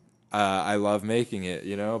I love making it,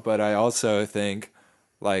 you know. But I also think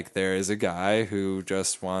like there is a guy who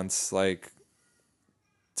just wants like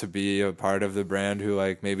to be a part of the brand who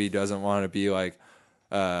like maybe doesn't want to be like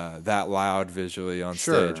that loud visually on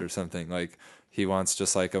stage or something. Like he wants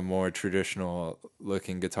just like a more traditional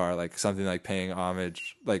looking guitar, like something like paying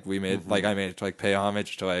homage. Like we made, like I made to like pay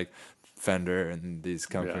homage to like Fender and these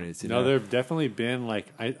companies. Yeah. You know? There've definitely been like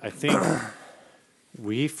I think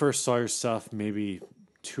we first saw your stuff maybe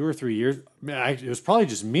 2 or 3 years. It was probably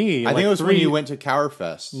just me. I think it was when you went to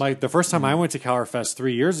Cowerfest. Like the first time I went to Cowerfest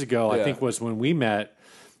 3 years ago, I think was when we met,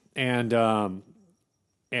 and that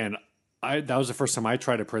was the first time I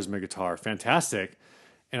tried a Prisma guitar. Fantastic.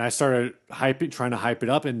 And I started trying to hype it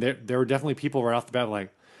up, and there were definitely people right off the bat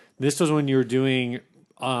like, this was when you were doing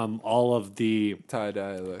all of the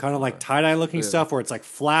tie-dye kind of like tie-dye looking stuff where it's like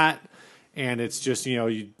flat, and it's just, you know,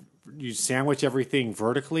 you sandwich everything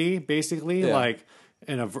vertically, basically, like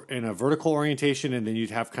in a vertical orientation, and then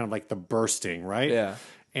you'd have kind of like the bursting, right? Yeah.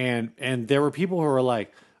 And there were people who were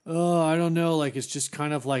like, oh, I don't know, like it's just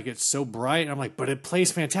kind of like it's so bright. And I'm like, but it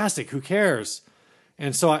plays fantastic. Who cares?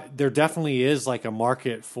 And so there definitely is like a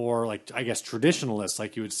market for like, I guess, traditionalists,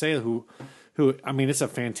 like you would say, who I mean, it's a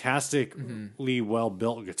fantastically well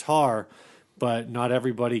built guitar, but not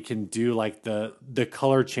everybody can do like the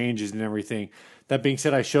color changes and everything. That being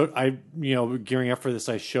said, gearing up for this,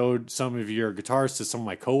 I showed some of your guitars to some of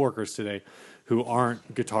my coworkers today who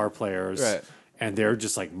aren't guitar players. Right. And they're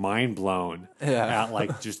just like mind blown at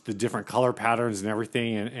like just the different color patterns and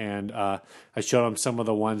everything. And I showed them some of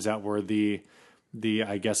the ones that were the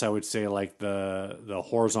I guess I would say like the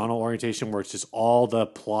horizontal orientation where it's just all the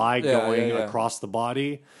ply going across the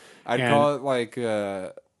body. I'd call it like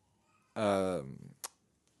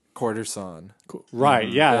quarter sawn. Right.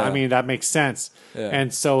 Yeah. I mean, that makes sense. Yeah.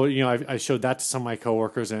 And so, you know, I showed that to some of my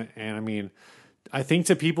coworkers, and I mean, I think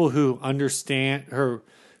to people who understand who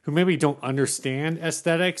maybe don't understand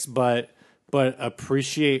aesthetics, but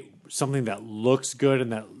appreciate something that looks good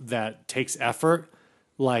and that takes effort,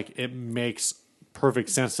 like it makes perfect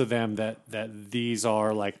sense to them that these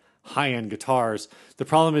are like high-end guitars. The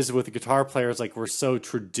problem is with the guitar players, like we're so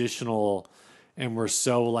traditional and we're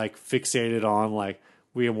so like fixated on like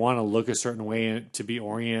we want to look a certain way and to be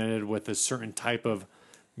oriented with a certain type of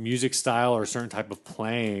music style or a certain type of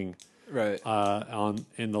playing Right.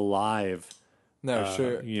 in the live. No,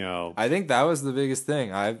 sure. You know, I think that was the biggest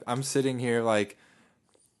thing. I'm sitting here like,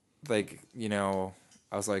 you know,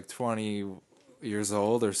 I was like 20 years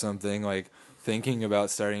old or something, like thinking about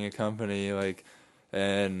starting a company, like,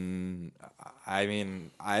 and I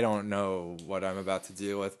mean, I don't know what I'm about to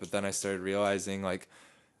deal with, but then I started realizing like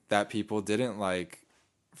that people didn't like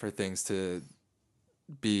for things to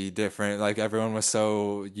be different. Like everyone was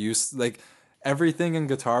so used, like everything in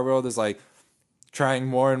guitar world is like trying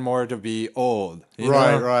more and more to be old. You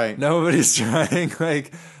know? Right. Nobody's trying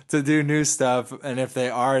like to do new stuff, and if they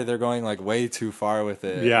are, they're going like way too far with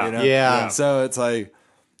it. Yeah. You know? Yeah. So it's like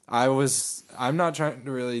I'm not trying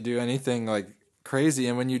to really do anything like crazy.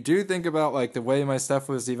 And when you do think about like the way my stuff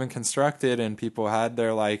was even constructed, and people had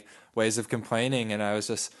their like ways of complaining, and I was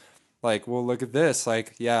just like, well, look at this.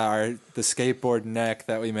 Like, yeah, the skateboard neck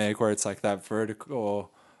that we make where it's like that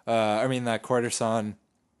vertical, that quarter sawn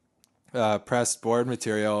pressed board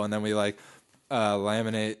material, and then we like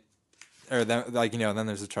laminate, or then like, you know, then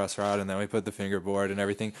there's a truss rod, and then we put the fingerboard and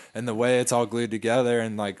everything, and the way it's all glued together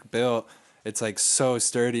and like built, it's like so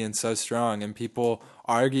sturdy and so strong. And people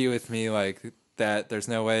argue with me like that there's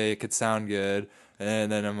no way it could sound good,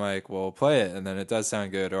 and then I'm like, well, play it, and then it does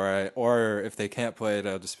sound good. Or if they can't play it,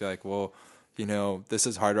 I'll just be like, well, you know, this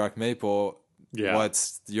is hard rock maple. Yeah.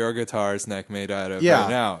 What's your guitar's neck made out of right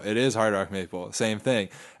now? It is hard rock maple, same thing.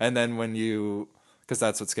 And then because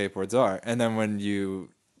that's what skateboards are. And then when you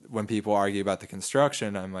when people argue about the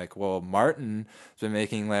construction, I'm like, well, Martin's been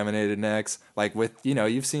making laminated necks, like with,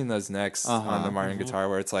 you've seen those necks on the Martin guitar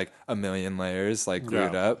where it's like a million layers, like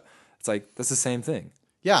glued up. It's like, that's the same thing.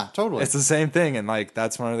 Yeah, totally. It's the same thing. And like,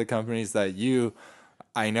 that's one of the companies that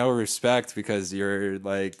I know respect because you're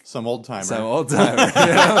like some old timer. So and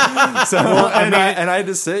I had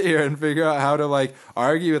to sit here and figure out how to like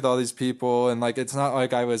argue with all these people, and like it's not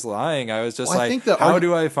like I was lying. I was just how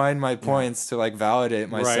do I find my points to like validate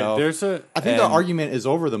myself? Right. I think the argument is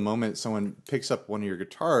over the moment someone picks up one of your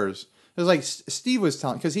guitars. It was like Steve was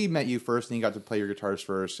telling, because he met you first and he got to play your guitars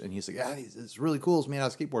first, and he's like, "Yeah, it's really cool. It's made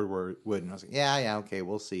out of skateboard wood." And I was like, "Yeah, okay,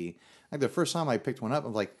 we'll see." Like the first time I picked one up, I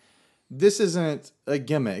was like, this isn't a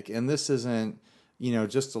gimmick, and this isn't,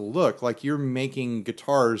 just a look. Like, you're making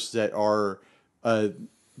guitars that are,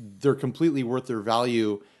 they're completely worth their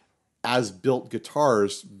value as built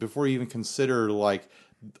guitars before you even consider like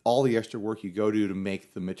all the extra work you go to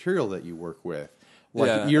make the material that you work with.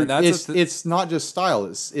 Like, it's not just style;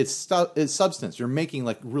 it's substance. You're making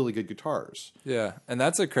like really good guitars. Yeah, and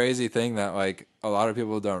that's a crazy thing that like a lot of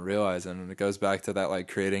people don't realize, and it goes back to that like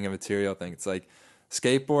creating a material thing. It's like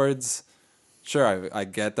skateboards, sure, I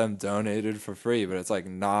get them donated for free, but it's like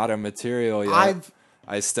not a material yet.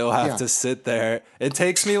 I still have to sit there. It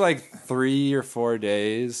takes me like 3 or 4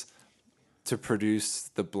 days to produce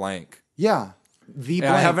the blank. Yeah.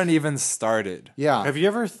 I haven't even started. Yeah. Have you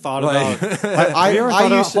ever thought about?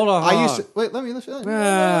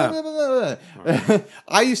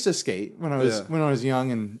 I used to skate when I was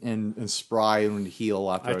young and spry and heel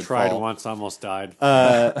after I I'd tried fall. once, almost died.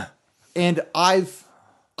 And I've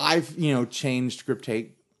changed grip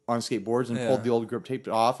tape on skateboards and pulled the old grip tape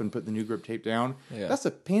off and put the new grip tape down. Yeah. That's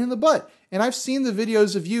a pain in the butt. And I've seen the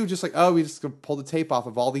videos of you just like, we just pull the tape off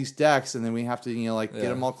of all these decks, and then we have to get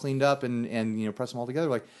them all cleaned up and press them all together.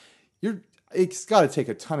 Like, it's got to take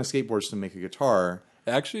a ton of skateboards to make a guitar.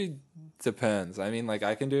 It actually depends. I mean, like,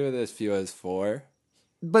 I can do it as few as 4,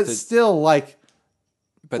 but still, like,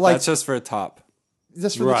 that's just for a top.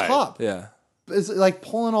 Just for the top. Yeah. It's like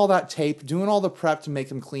pulling all that tape, doing all the prep to make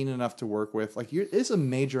them clean enough to work with. Like, it's a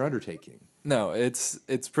major undertaking. No, it's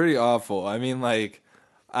pretty awful. I mean, like,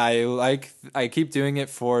 I keep doing it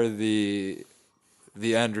for the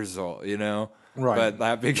end result, Right. But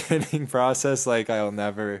that beginning process, like, I'll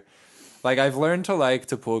never. Like, I've learned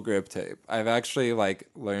to pull grip tape. I've actually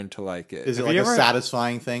learned to like it. Is it like a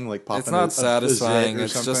satisfying thing, like popping? It's not satisfying.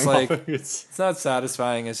 It's just like it's not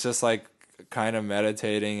satisfying. It's just like kind of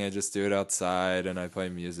meditating. I just do it outside and I play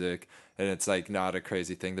music, and it's like not a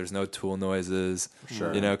crazy thing. There's no tool noises,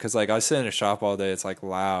 sure. Because like I sit in a shop all day. It's like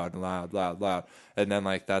loud, and then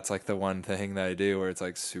like that's like the one thing that I do where it's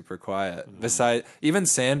like super quiet. Mm-hmm. Besides, even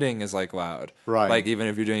sanding is like loud, right? Like even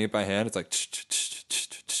if you're doing it by hand, it's like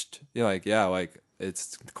you're like like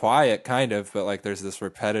it's quiet kind of, but like there's this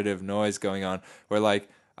repetitive noise going on where like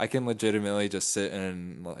I can legitimately just sit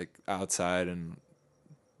in like outside and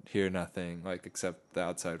hear nothing like except the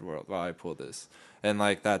outside world while I pull this, and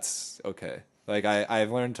like that's okay. Like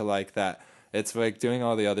I've learned to like that. It's like doing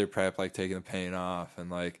all the other prep, like taking the paint off and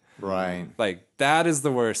like right, like that is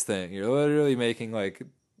the worst thing. You're literally making like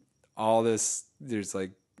all this. There's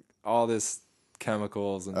like all this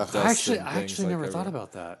chemicals and dust. I actually never thought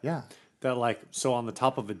about that. Yeah, that like so on the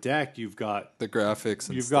top of a deck you've got the graphics.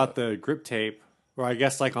 And you've got the grip tape, or I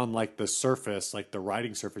guess like on like the surface, like the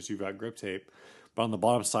writing surface, you've got grip tape. But on the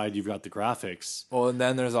bottom side, you've got the graphics. Well, and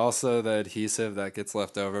then there's also the adhesive that gets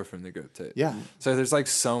left over from the grip tape. Yeah. So there's like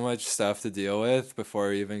so much stuff to deal with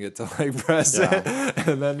before you even get to like press it.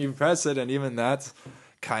 And then you press it, and even that's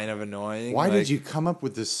kind of annoying. Why did you come up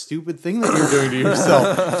with this stupid thing that you're doing to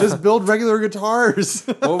yourself? Just build regular guitars.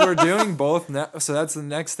 Well, we're doing both now. So that's the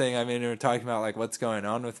next thing. I mean, we're talking about like what's going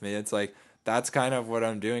on with me. It's like that's kind of what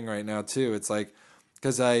I'm doing right now too. It's like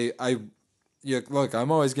because look,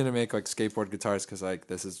 I'm always gonna make like skateboard guitars because like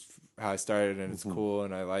this is how I started and it's cool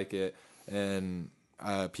and I like it, and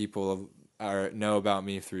people know about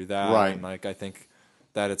me through that, right? And like I think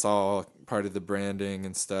that it's all part of the branding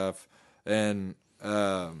and stuff, and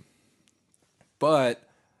but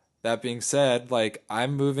that being said, like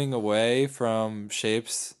I'm moving away from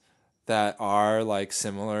shapes that are like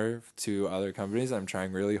similar to other companies. I'm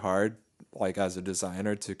trying really hard, like as a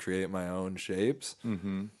designer, to create my own shapes.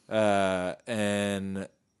 Mm-hmm. And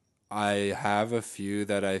I have a few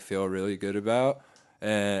that I feel really good about,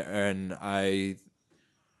 and I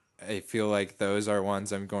feel like those are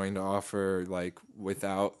ones I'm going to offer like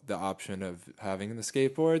without the option of having the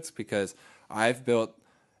skateboards, because I've built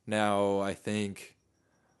now I think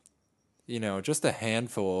just a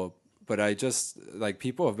handful but I just like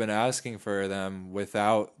people have been asking for them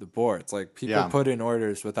without the boards. Like people Yeah. put in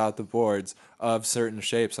orders without the boards of certain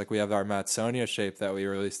shapes. Like we have our Matsonia shape that we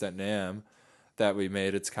released at NAMM that we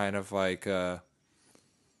made. It's kind of like a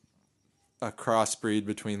crossbreed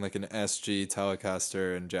between like an SG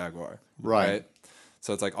Telecaster and Jaguar. Right.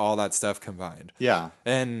 So it's like all that stuff combined. Yeah.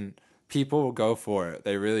 And people will go for it.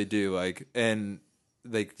 They really do. Like, and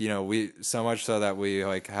like, you know, we, so much so that we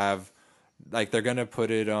like have, like they're going to put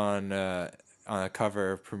it on a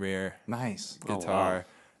cover of Premiere Nice. Guitar.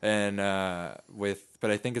 And but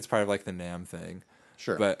I think it's part of like the NAMM thing.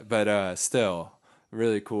 Sure. But still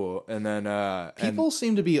really cool. And then People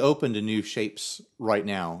seem to be open to new shapes right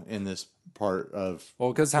now in this part of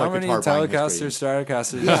because how many guitar buying history. Telecaster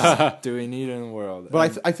Stratocasters do we need in the world?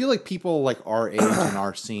 But I feel like people like our age and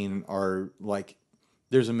our scene are like,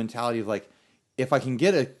 there's a mentality of like, if I can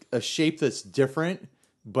get a shape that's different,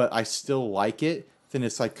 but I still like it, then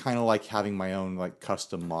it's like kind of like having my own like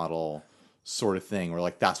custom model sort of thing, where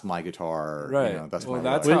like that's my guitar, right? You know, that's well, my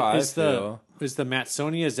that's ride. how I feel. Is the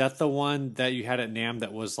Matsonia, is that the one that you had at NAMM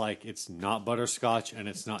that was like, it's not butterscotch and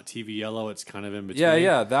it's not TV yellow, it's kind of in between?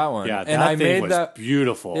 Yeah, that one. Yeah, and that I thing made was that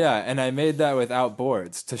beautiful. Yeah, and I made that without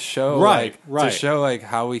boards to show Right. to show like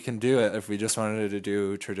how we can do it if we just wanted to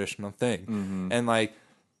do a traditional thing. Mm-hmm. And like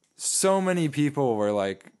so many people were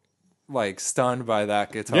like stunned by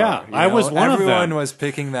that guitar. Yeah, you I know? was one of them. Everyone was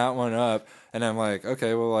picking that one up. And I'm like,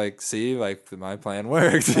 okay, well, like, see, like, my plan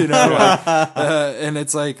worked, you know? Like, and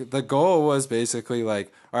it's like, the goal was basically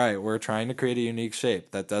like, all right, we're trying to create a unique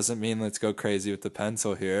shape. That doesn't mean let's go crazy with the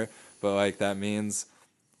pencil here, but, like, that means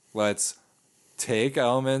let's take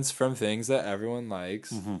elements from things that everyone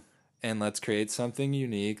likes and let's create something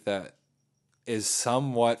unique that is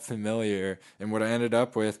somewhat familiar. And what I ended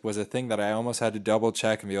up with was a thing that I almost had to double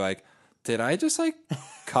check and be like, did I just like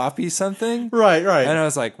copy something? Right. And I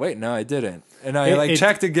was like, wait, no, I didn't. And I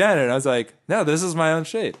checked again and I was like, no, this is my own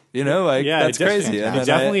shape. You know, like that's crazy. And It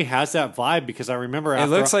definitely has that vibe because I remember it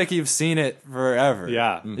looks like you've seen it forever.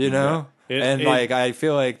 Yeah. You know? Yeah. Like I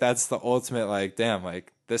feel like that's the ultimate like, damn,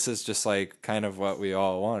 like this is just like kind of what we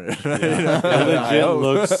all wanted. Yeah. You know? It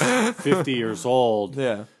legit looks 50 years old.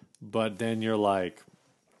 Yeah. But then you're like,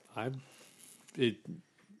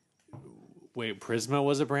 wait, Prisma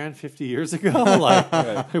was a brand 50 years ago?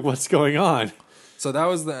 Like, what's going on? So that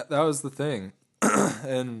was the thing.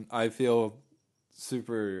 And I feel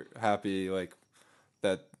super happy like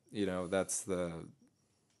that, you know, that's the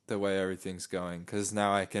way everything's going, cuz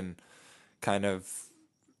now I can kind of,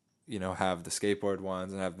 you know, have the skateboard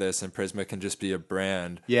ones and have this, and Prisma can just be a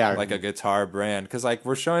brand. Yeah. Like a guitar brand, cuz like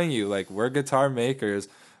we're showing you like we're guitar makers.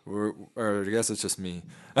 Or I guess it's just me.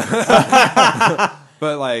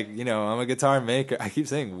 But like, you know, I'm a guitar maker. I keep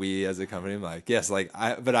saying we as a company. I'm like, yes, like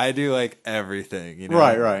but I do like everything, you know?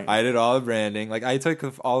 Right. I did all the branding. Like I took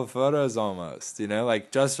all the photos almost, you know?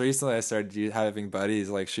 Like just recently I started having buddies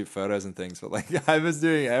like shoot photos and things, but like I was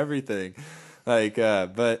doing everything. Like,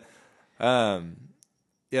 yeah,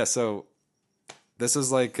 so this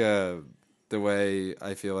is like the way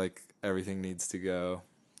I feel like everything needs to go.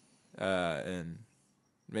 And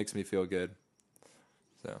makes me feel good.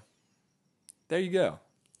 So there you go.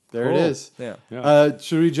 There Cool. it is. Yeah.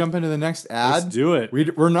 Should we jump into the next ad? Let's do it.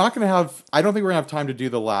 We're not going to have... I don't think we're going to have time to do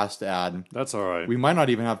the last ad. That's all right. We might not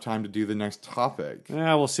even have time to do the next topic.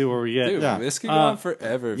 Yeah, we'll see where we get. Dude, Yeah. this could go on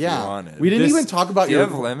forever if you wanted. We didn't even talk about Do you your...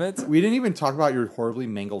 have limits? We didn't even talk about your horribly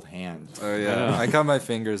mangled hand. Oh yeah. I cut my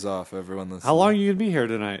fingers off, everyone listening. How long are you going to be here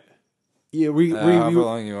tonight? Yeah, however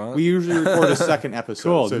long you want. We usually record a second episode.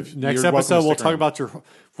 Cool. So if Next you're welcome to episode, we'll stick talk around. about your...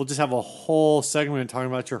 We'll just have a whole segment talking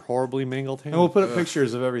about your horribly mangled hand. And we'll put up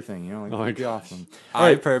pictures of everything. You know, like, Oh my it'd be gosh. awesome.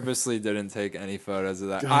 I purposely didn't take any photos of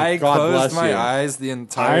that. God- I God closed bless my you. eyes the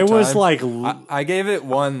entire I time. was like... I gave it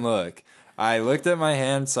one look. I looked at my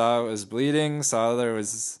hand, saw it was bleeding, saw there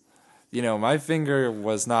was, you know, my finger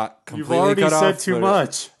was not completely You've already cut said off, too but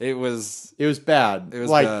much. It was. It was bad. It was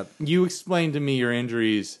like, bad. You explained to me your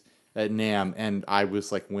injuries at NAMM, and I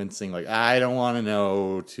was like wincing, like, I don't want to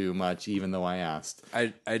know too much, even though I asked.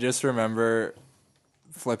 I just remember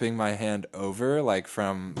flipping my hand over, like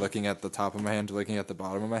from looking at the top of my hand to looking at the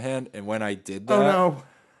bottom of my hand, and when I did that, Oh no.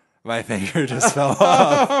 my finger just fell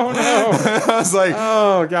off. Oh no. I was like,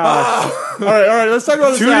 Oh gosh. All right, let's talk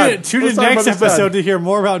about this ad. Tune Let's in talk next about this ad. episode to hear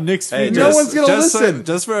more about Nick's hey, fingers. No one's gonna just listen.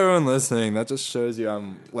 just for everyone listening, that just shows you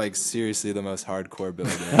I'm like seriously the most hardcore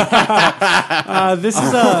builder. This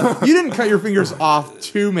is a... You didn't cut your fingers off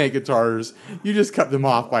to make guitars. You just cut them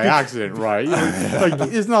off by accident, right? Like,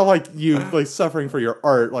 it's not like you like suffering for your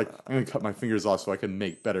art. Like, I'm gonna cut my fingers off so I can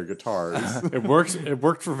make better guitars. It works. It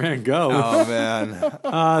worked for Van Gogh. Oh man,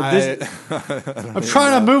 I'm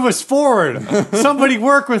trying to move us forward. Somebody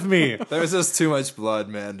work with me. There was just too much blood,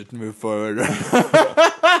 man, to move forward.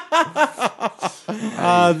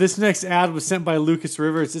 This next ad was sent by Lucas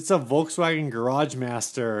Rivers. It's a Volkswagen Garage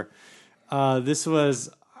Master. This was,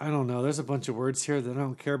 I don't know, there's a bunch of words here that I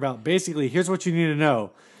don't care about. Basically, here's what you need to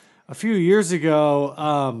know. A few years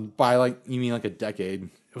ago, By you mean like a decade?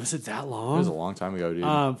 was it that It long? was a long time ago,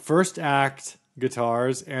 dude. First Act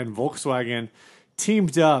Guitars and Volkswagen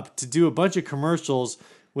teamed up to do a bunch of commercials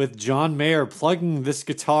with John Mayer plugging this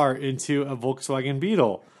guitar into a Volkswagen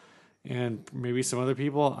Beetle. And maybe some other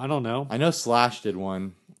people, I don't know. I know Slash did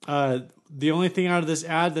one. The only thing out of this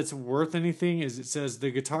ad that's worth anything is it says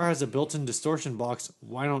the guitar has a built-in distortion box.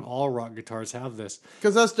 Why don't all rock guitars have this?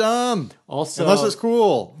 Because that's dumb. Also, Unless it's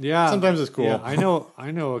cool. yeah, Sometimes it's cool. Yeah, I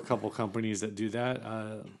know a couple companies that do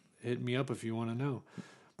that. Hit me up if you want to know.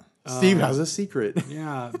 Steve has a secret.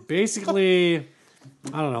 Yeah, basically,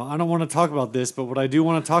 I don't know. I don't want to talk about this, but what I do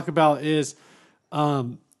want to talk about is,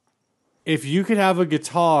 if you could have a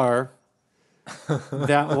guitar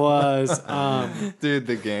that was, Dude,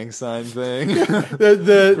 the gang sign thing.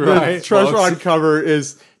 The Right. Trust Rod cover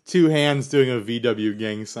is two hands doing a VW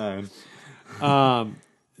gang sign.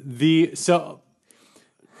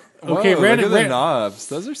 Okay, Whoa, look at the knobs.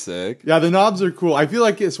 Those are sick. Yeah, the knobs are cool. I feel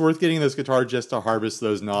like it's worth getting this guitar just to harvest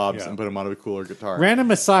those knobs Yeah. and put them on a cooler guitar.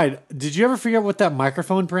 Random aside, did you ever figure out what that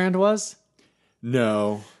microphone brand was?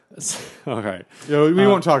 No. All right. Yeah, we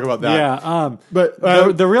won't talk about that. Yeah. But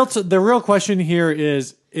the real question here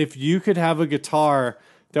is if you could have a guitar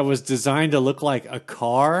that was designed to look like a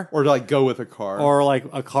car or to go with a car. or like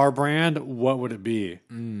a car brand, what would it be?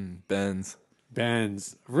 Benz.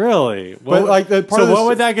 Benz. Really? But, What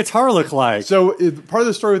would that guitar look like? So part of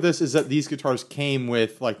the story with this is that these guitars came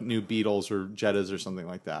with new Beetles or Jettas or something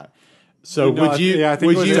like that. So No, would you? I think it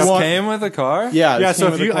would was you just want? Came with a car? Yeah. Yeah, this so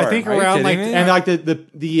came if with a you, I car. think Are you around kidding like, me?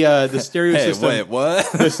 and the stereo Hey, system. wait, what?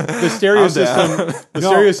 The stereo I'm system. down. The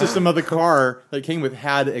stereo system of the car that came with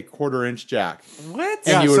had a 1/4-inch jack, What? and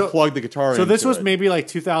Yeah, you so- would plug the guitar. so this into was it. maybe like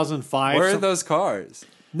 2005. Where are those cars?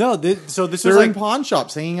 No, so this They're was in like, pawn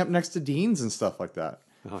shops, hanging up next to Dean's and stuff like that.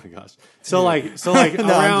 oh my gosh. So like No, I'm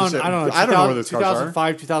around, just- I don't know, I don't know where those cars are.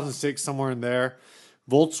 2005, 2006, somewhere in there,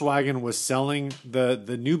 Volkswagen was selling the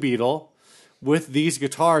new Beetle with these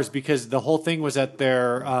guitars because the whole thing was that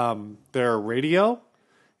their radio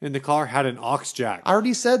in the car had an aux jack. I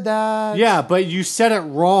already said that. Yeah, but you said it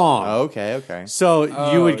wrong. Okay.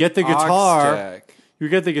 So you would get the aux guitar. jack. You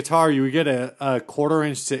would get the guitar. You would get a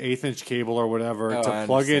 1/4-inch to 1/8-inch cable or whatever Oh, to I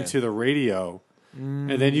plug understand. into the radio, and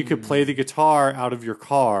then you could play the guitar out of your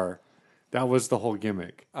car. That was the whole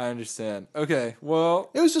gimmick. I understand. Okay, well,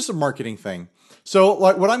 It was just a marketing thing. So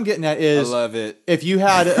what I'm getting at I is, love it. if you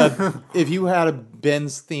had a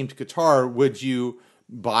Benz themed guitar, would you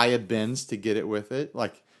buy a Benz to get it with it?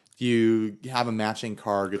 Like, do you have a matching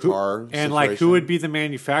car guitar? And like, who situation? would be the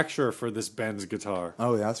manufacturer for this Benz guitar?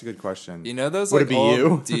 Oh, that's a good question. You know those Would it like be old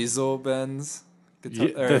you? diesel Benz?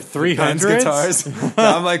 The or 300s? Benz guitars.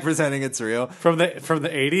 I'm like pretending it's real. From the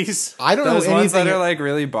 80s? I don't Those know ones anything. that are like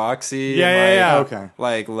really boxy. Yeah, and, yeah, like, yeah. Okay.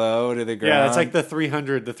 Like low to the ground. Yeah, it's like the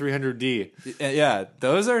 300D. Yeah,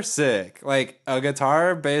 those are sick. Like a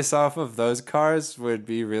guitar based off of those cars would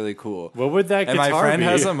be really cool. What would that And guitar my friend be?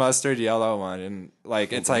 has a mustard yellow one, and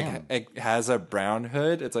like it's damn. like it has a brown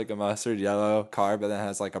hood. It's like a mustard yellow car, but then it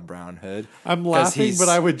has like a brown hood. I'm 'Cause laughing, but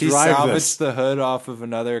I would he drive salvaged this. the hood off of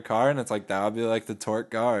another car, and it's like that would be like the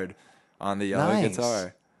torque guard on the yellow Nice.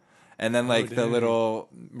 guitar. And then like the dang. little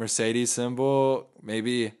Mercedes symbol,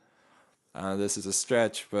 maybe this is a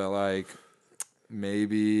stretch, but like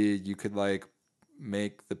maybe you could like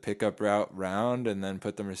make the pickup route round and then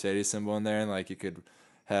put the Mercedes symbol in there, and like you could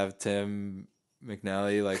have Tim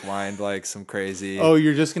McNally like wind like some crazy Oh,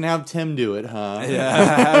 you're just gonna have Tim do it, huh?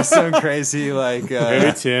 yeah, have some crazy like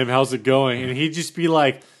Hey Tim, how's it going? And he'd just be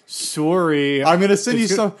like, "Sorry, I'm gonna send you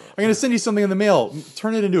It's some. I'm gonna send you something in the mail.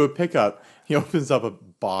 Turn it into a pickup." He opens up a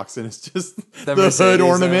box and it's just the hood Mercedes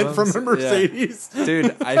ornament emblems. from a Yeah. Mercedes.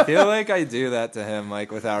 Dude, I feel like I do that to him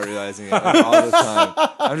like without realizing it like, all the time.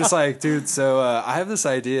 I'm just like, dude, so I have this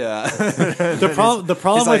idea. The problem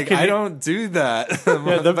He's with like, I don't do that,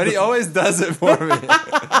 but he always does it for me.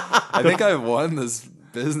 I think I won this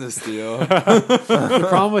business deal. the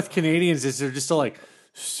problem with Canadians is they're just so like,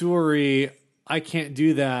 sorry, I can't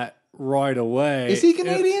do that right away. Is he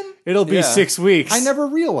Canadian? It'll be 6 weeks. I never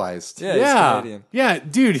realized. Yeah, he's Canadian. Yeah,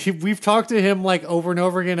 dude, we've talked to him like over and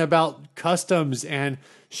over again about customs and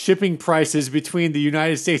shipping prices between the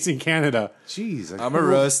United States and Canada. Jeez. I'm a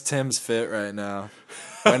roast Tim's fit right now.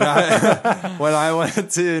 When I went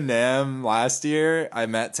to NAMM last year, I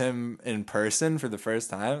met Tim in person for the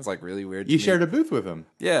first time. It was like really weird. You shared a booth with him.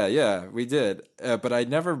 Yeah, we did. But I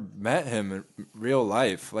never met him in real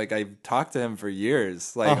life. Like I talked to him for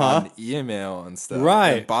years, like on email and stuff.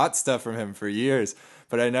 Right. I bought stuff from him for years,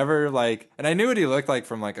 but I never and I knew what he looked like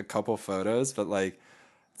from like a couple photos, but like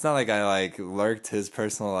it's not like I like lurked his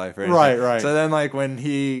personal life or anything. Right. So then like when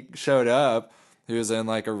he showed up, he was in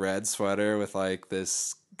like a red sweater with like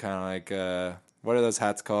this kind of like what are those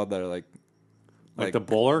hats called that are like the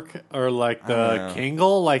Bulwark or like the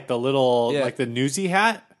Kangol, like the little like the newsy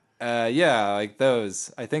hat. Yeah, like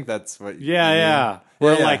those. I think that's what. Yeah.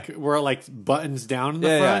 Where it like buttons down in the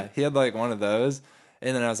front. Yeah, he had like one of those,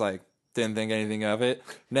 and then I was like, didn't think anything of it.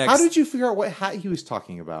 Next, How did you figure out what hat he was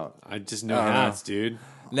talking about? I just know hats, dude.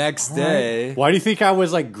 Next day, Why do you think I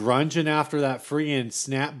was like grunging after that freaking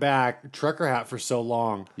snapback trucker hat for so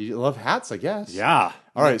long? You love hats, I guess. Yeah.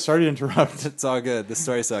 All right, sorry to interrupt. it's all good. The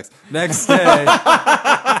story sucks.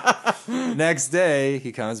 Next day,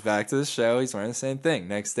 he comes back to the show. He's wearing the same thing.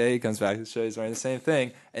 Next day, he comes back to the show. He's wearing the same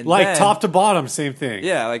thing. And Like then, top to bottom, same thing.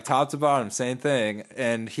 yeah, like top to bottom, same thing.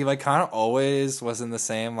 And he like kind of always was in the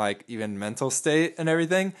same like even mental state and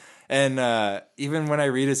everything. And even when I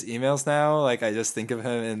read his emails now, like I just think of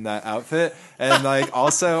him in that outfit. And like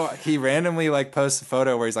also he randomly like posts a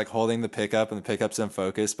photo where he's like holding the pickup and the pickup's in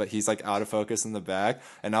focus, but he's like out of focus in the back.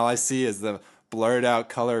 And all I see is the blurred out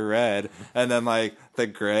color red and then like the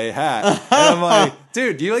gray hat. And I'm like,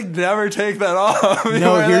 dude, you like never take that off.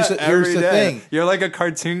 No, here's the thing. You're like a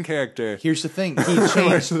cartoon character. Here's the thing.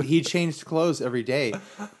 He changed clothes every day,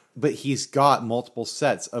 but he's got multiple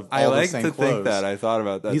sets of all the same clothes. I like to think that. I thought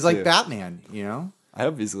about that. He's like Batman, you know? I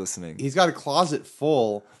hope he's listening. He's got a closet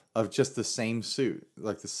full of just the same suit,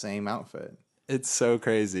 like the same outfit. It's so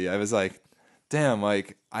crazy. I was like, damn,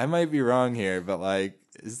 like I might be wrong here, but like,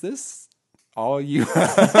 is this all you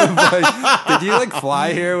have? Like, did you like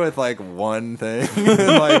fly here with like one thing?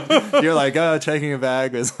 Like you're like, oh, checking a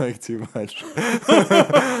bag was like too much.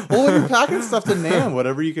 Well, you're packing stuff to NAMM,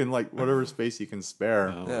 whatever you can, like whatever space you can spare.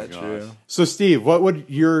 Oh yeah, true. So, Steve, what would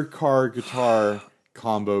your car guitar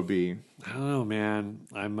combo be? I don't know, man.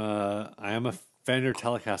 I am a Fender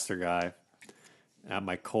Telecaster guy at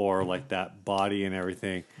my core, like that body and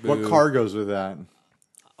everything. What car goes with that?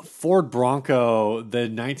 Ford Bronco, the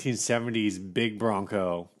 1970s big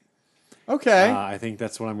Bronco. Okay. I think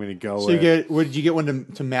that's what I'm going to go So with. did you get one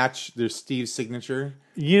to match their Steve's signature?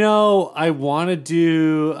 You know, I want to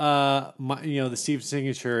do the Steve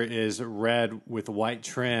signature is red with white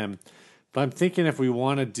trim, but I'm thinking if we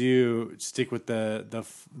want to stick with the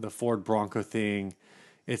Ford Bronco thing,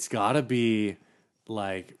 it's got to be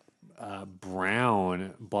like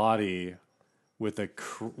brown body with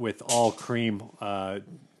with all cream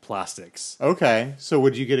plastics. Okay. So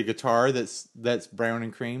would you get a guitar that's brown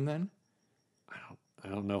and cream then? I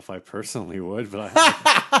don't know if I personally would, but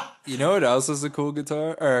You know what else is a cool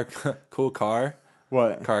guitar or cool car?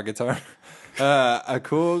 What? Car guitar. A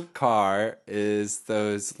cool car is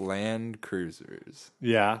those Land Cruisers.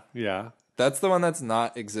 yeah. That's the one that's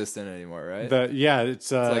not existent anymore, right?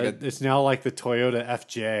 It's now like the Toyota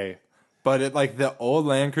FJ. But it like the old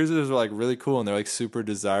Land Cruisers are like really cool and they're like super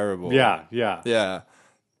desirable. Yeah.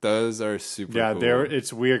 Those are super Yeah, cool.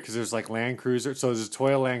 it's weird because there's like Land Cruiser. So there's a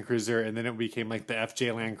Toyota Land Cruiser, and then it became like the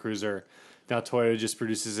FJ Land Cruiser. Now Toyota just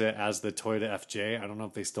produces it as the Toyota FJ. I don't know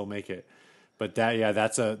if they still make it, but those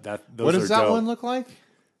What does that dope. one look like?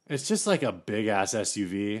 It's just like a big ass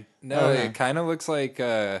SUV. No, Okay. it kind of looks like.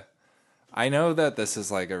 I know that this is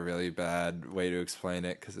like a really bad way to explain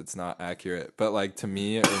it because it's not accurate. But like to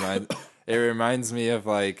me, it reminds me of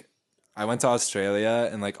like I went to Australia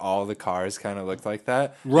and like all the cars kind of looked like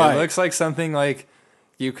that. Right. It looks like something like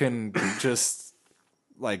you can just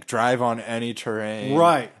like drive on any terrain.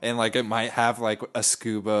 Right. And like it might have like a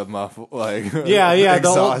scuba muffle like Yeah.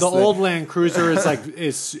 exhaust The thing. old Land Cruiser is like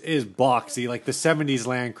is boxy. Like the '70s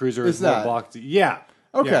Land Cruiser is more that? boxy. Yeah.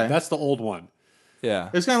 Okay. Yeah, that's the old one. Yeah.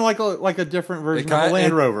 It's kind of like a different version of kinda- a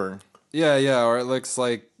Land it- Rover. Yeah, or it looks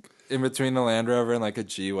like in between the Land Rover and like a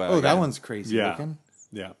G-Wagon. Oh, that one's crazy Yeah. looking.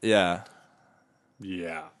 Yeah. Yeah.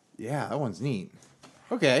 Yeah. Yeah, that one's neat.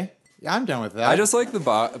 Okay. Yeah, I'm done with that. I just like the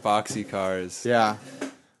boxy cars. Yeah.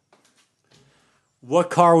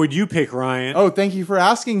 What car would you pick, Ryan? Oh, thank you for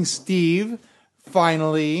asking, Steve.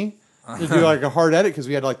 Finally. To do like a hard edit because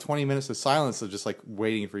we had like 20 minutes of silence of just like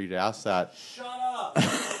waiting for you to ask that. Shut up.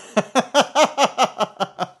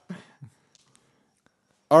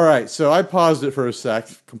 All right, so I paused it for a sec.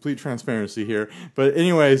 Complete transparency here. But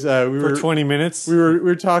anyways, we were 20 minutes. We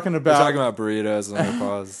were talking about We're talking about burritos on the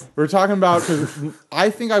pause. we were talking about because I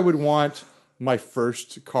think I would want my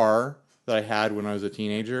first car that I had when I was a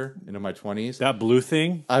teenager into my 20s. That blue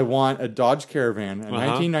thing. I want a Dodge Caravan, a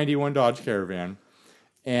 1991 Dodge Caravan.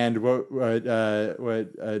 And what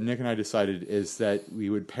Nick and I decided is that we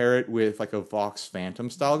would pair it with like a Vox Phantom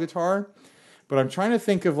style guitar. But I'm trying to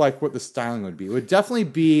think of like what the styling would be. It would definitely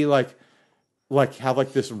be like have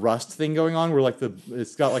like this rust thing going on where like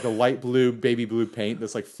it's got like a light blue, baby blue paint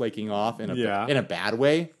that's like flaking off in a bad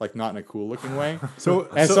way, like not in a cool looking way. So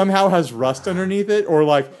somehow has rust underneath it, or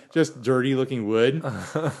like just dirty looking wood.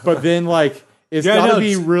 But then like it's got to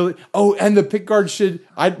be really. Oh, and the pickguard should.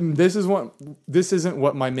 This isn't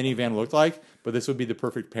what my minivan looked like, but this would be the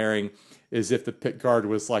perfect pairing. Is if the pickguard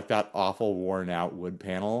was like that awful worn out wood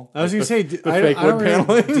panel. I was going to say, the fake wood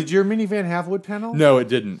paneling. Did your minivan have wood panel? No, it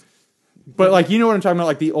didn't. But like, you know what I'm talking about?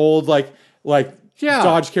 Like the old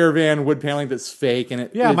Dodge Caravan wood paneling that's fake, and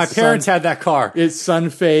my parents had that car. It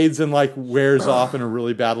sun fades and like wears off in a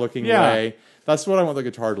really bad looking way. That's what I want the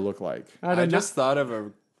guitar to look like. I just thought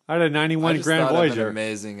of I had a 91 Grand Voyager. An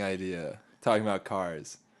amazing idea. Talking about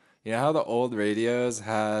cars. You know how the old radios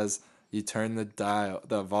has you turn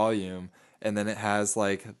the volume, and then it has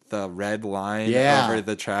like the red line over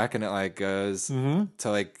the track, and it like goes to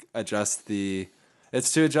like adjust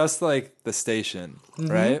it's to adjust like the station,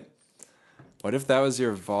 right? What if that was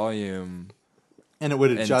your volume and it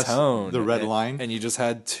would adjust tone, the red line, and you just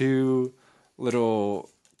had two little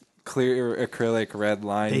clear acrylic red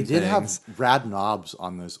line They did things. have rad knobs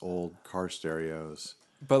on those old car stereos.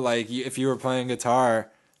 But like if you were playing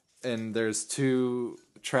guitar and there's two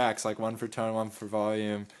tracks, like one for tone, one for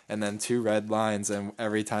volume, and then two red lines, and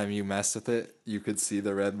every time you messed with it, you could see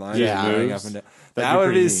the red line moving up and down. That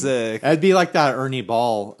would be sick. It'd be like that Ernie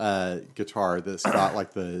Ball guitar that's got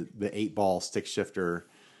like the 8-ball stick shifter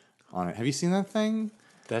on it. Have you seen that thing?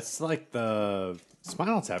 That's like the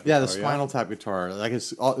Spinal Tap guitar. Yeah, the Spinal Tap guitar. Like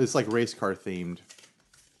it's like race car themed.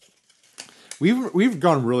 We've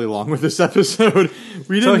gone really long with this episode.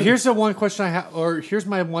 So here's the one question I have, or here's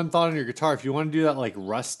my one thought on your guitar. If you want to do that like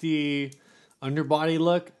rusty underbody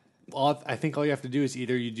look, I think all you have to do is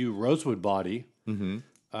either you do rosewood body,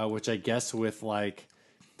 which I guess with like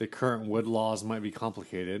the current wood laws might be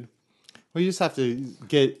complicated. Well, you just have to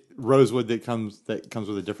get rosewood that comes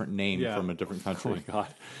with a different name from a different country. Oh my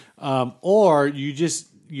god! Or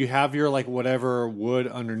you have your like whatever wood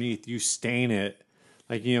underneath. You stain it.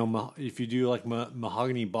 Like, you know, if you do like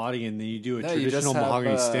mahogany body and then you do a traditional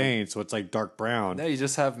mahogany stain, so it's like dark brown. No, you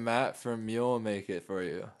just have Matt from Mule make it for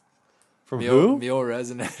you. From who? Mule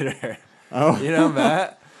Resonator. Oh. You know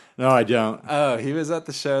Matt? No, I don't. Oh, he was at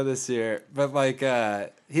the show this year. But like, does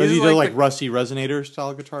he do like rusty resonator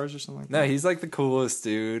style guitars or something like that? No, he's like the coolest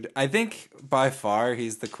dude. I think by far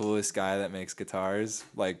he's the coolest guy that makes guitars,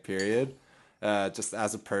 like period. Just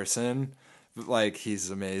as a person, like he's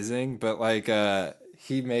amazing. But like,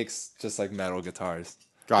 he makes just like metal guitars.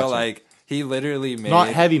 Gotcha. But like he literally made not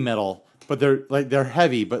heavy metal, but they're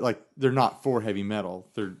heavy, but like they're not for heavy metal.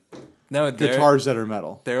 They're guitars that are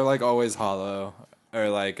metal. They're like always hollow or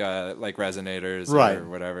like resonators or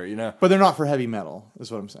whatever, you know. But they're not for heavy metal,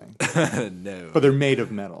 is what I'm saying. No. But they're made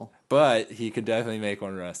of metal. But he could definitely make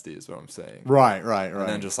one rusty, is what I'm saying. Right. And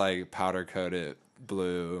then just like powder coat it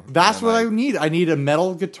blue. That's what I need. I need a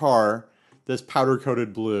metal guitar that's powder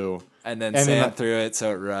coated blue. And then sand through it so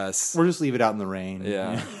it rusts. Or just leave it out in the rain.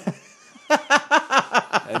 Yeah.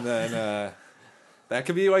 And then that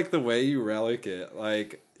could be like the way you relic it.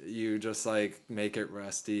 Like you just like make it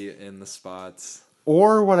rusty in the spots.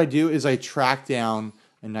 Or what I do is I track down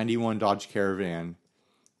a 91 Dodge Caravan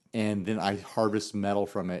and then I harvest metal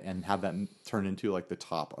from it and have that turn into like the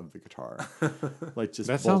top of the guitar. Like just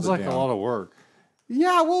that sounds like a lot of work.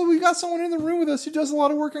 Yeah, well, we got someone in the room with us who does a lot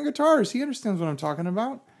of work on guitars. He understands what I'm talking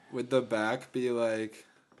about. Would the back be like,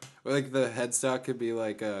 or like the headstock could be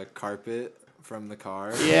like a carpet from the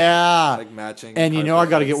car? Yeah, like matching. And you know, I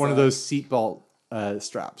got to get one of those seatbelt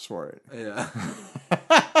straps for it. Yeah.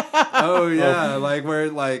 Oh yeah, like where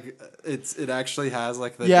like it actually has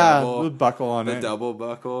like the double, the buckle on the it, double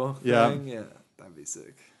buckle. Yeah, thing. Yeah, that'd be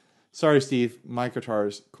sick. Sorry, Steve, my guitar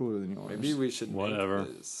is cooler than yours. Maybe we should whatever.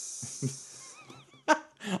 Make this.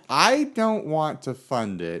 I don't want to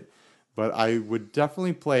fund it. But I would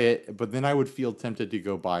definitely play it, but then I would feel tempted to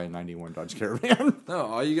go buy a 91 Dodge Caravan. No,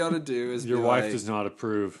 all you gotta do is your wife does not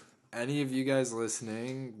approve. Any of you guys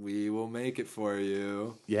listening, we will make it for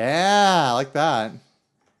you. Yeah, I like that.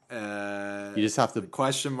 You just have to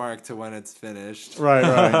question mark to when it's finished.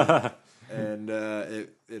 Right. and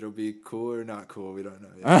it'll be cool or not cool. We don't know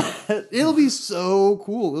yet. It'll be so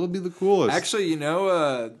cool. It'll be the coolest. Actually,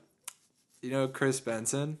 Chris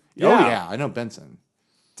Benson? Oh yeah, I know Benson.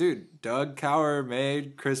 Dude, Doug Cower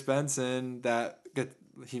made Chris Benson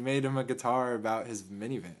he made him a guitar about his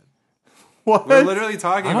minivan. What? We're literally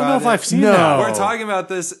talking about it. I don't know if I've seen No. that. We're talking about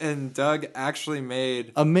this, and Doug actually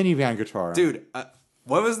made A minivan guitar. Dude,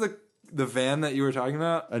 what was the van that you were talking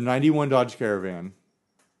about? A 91 Dodge Caravan.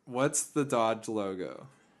 What's the Dodge logo?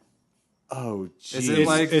 Oh, jeez. Is it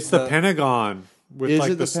like It's the Pentagon with Is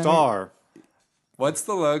like it the the star. What's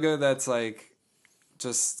the logo that's like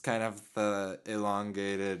just kind of the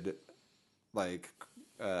elongated like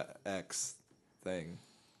X thing?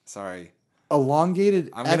 Sorry. Elongated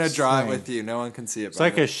I'm going to X draw thing. it with you. No one can see it. It's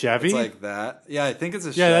like a Chevy? It's like that. Yeah, I think it's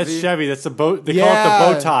a Chevy. Yeah, that's Chevy. That's the boat. They call it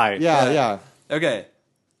the bow tie. Yeah. Okay.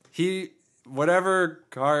 Whatever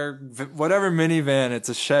minivan, it's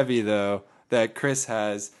a Chevy though that Chris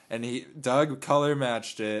has, and Doug color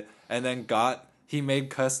matched it, and then he made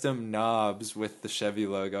custom knobs with the Chevy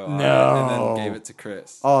logo on it, and then gave it to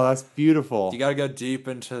Chris. Oh, that's beautiful. You got to go deep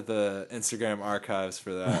into the Instagram archives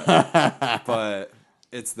for that, but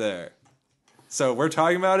it's there. So we're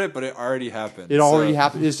talking about it, but it already happened. It already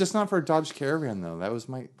happened. It's just not for a Dodge Caravan though. That was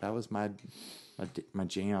my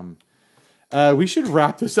jam. We should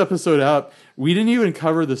wrap this episode up. We didn't even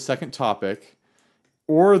cover the second topic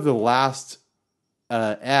or the last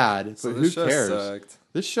ad, but who cares? Sucked.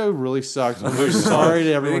 This show really sucked. I'm very sorry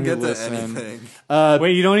to everyone who We didn't get to listened. anything.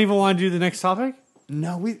 Wait, you don't even want to do the next topic?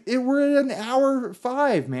 No, we're at an hour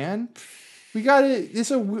 5, man. We got it.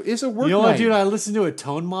 It's a work You know what, night. dude? I listened to a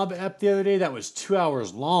Tone Mob ep the other day that was 2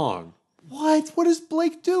 hours long. What? What is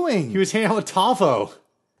Blake doing? He was hanging out with Tavo.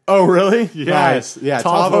 Oh, really? Yeah, Nice. Yeah,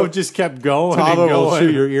 Tavo just kept going and Tavo going. will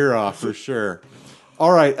shoot your ear off for sure.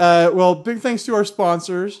 All right. Well, big thanks to our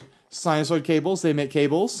sponsors, Sinusoid Cables. They make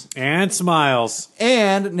cables. And smiles.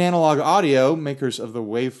 And Nanolog Audio, makers of the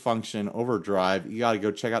Wave Function Overdrive. You got to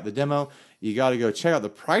go check out the demo. You got to go check out the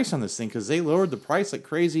price on this thing because they lowered the price like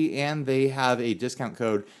crazy, and they have a discount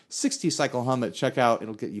code 60CycleHum at checkout.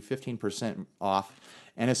 It'll get you 15% off,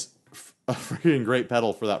 and it's a freaking great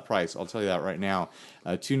pedal for that price. I'll tell you that right now.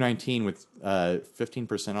 $219 with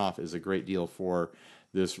 15% off is a great deal for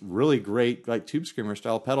this really great like Tube Screamer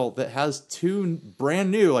style pedal that has 2 brand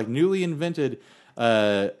new, like newly invented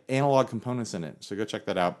analog components in it. So go check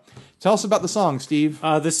that out. Tell us about the song, Steve.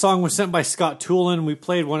 This song was sent by Scott Toolin. We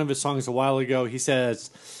played one of his songs a while ago. He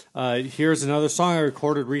says, here's another song I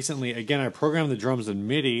recorded recently. Again, I programmed the drums in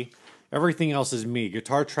MIDI. Everything else is me.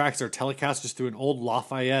 Guitar tracks are telecasters through an old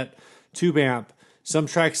Lafayette tube amp. Some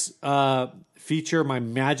tracks feature my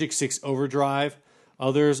Magic 6 overdrive.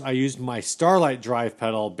 Others, I used my Starlight drive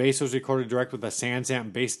pedal. Bass was recorded direct with a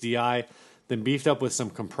Sansamp bass DI, then beefed up with some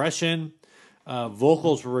compression.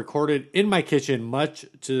 Vocals were recorded in my kitchen, much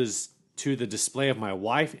to the display of my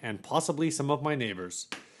wife and possibly some of my neighbors.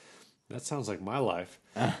 That sounds like my life.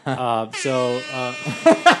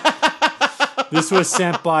 This was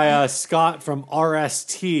sent by Scott from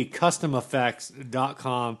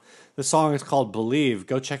rstcustomeffects.com. The song is called Believe.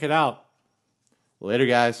 Go check it out. Later,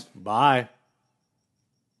 guys. Bye.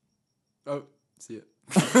 Oh, see it.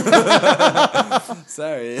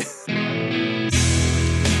 Sorry.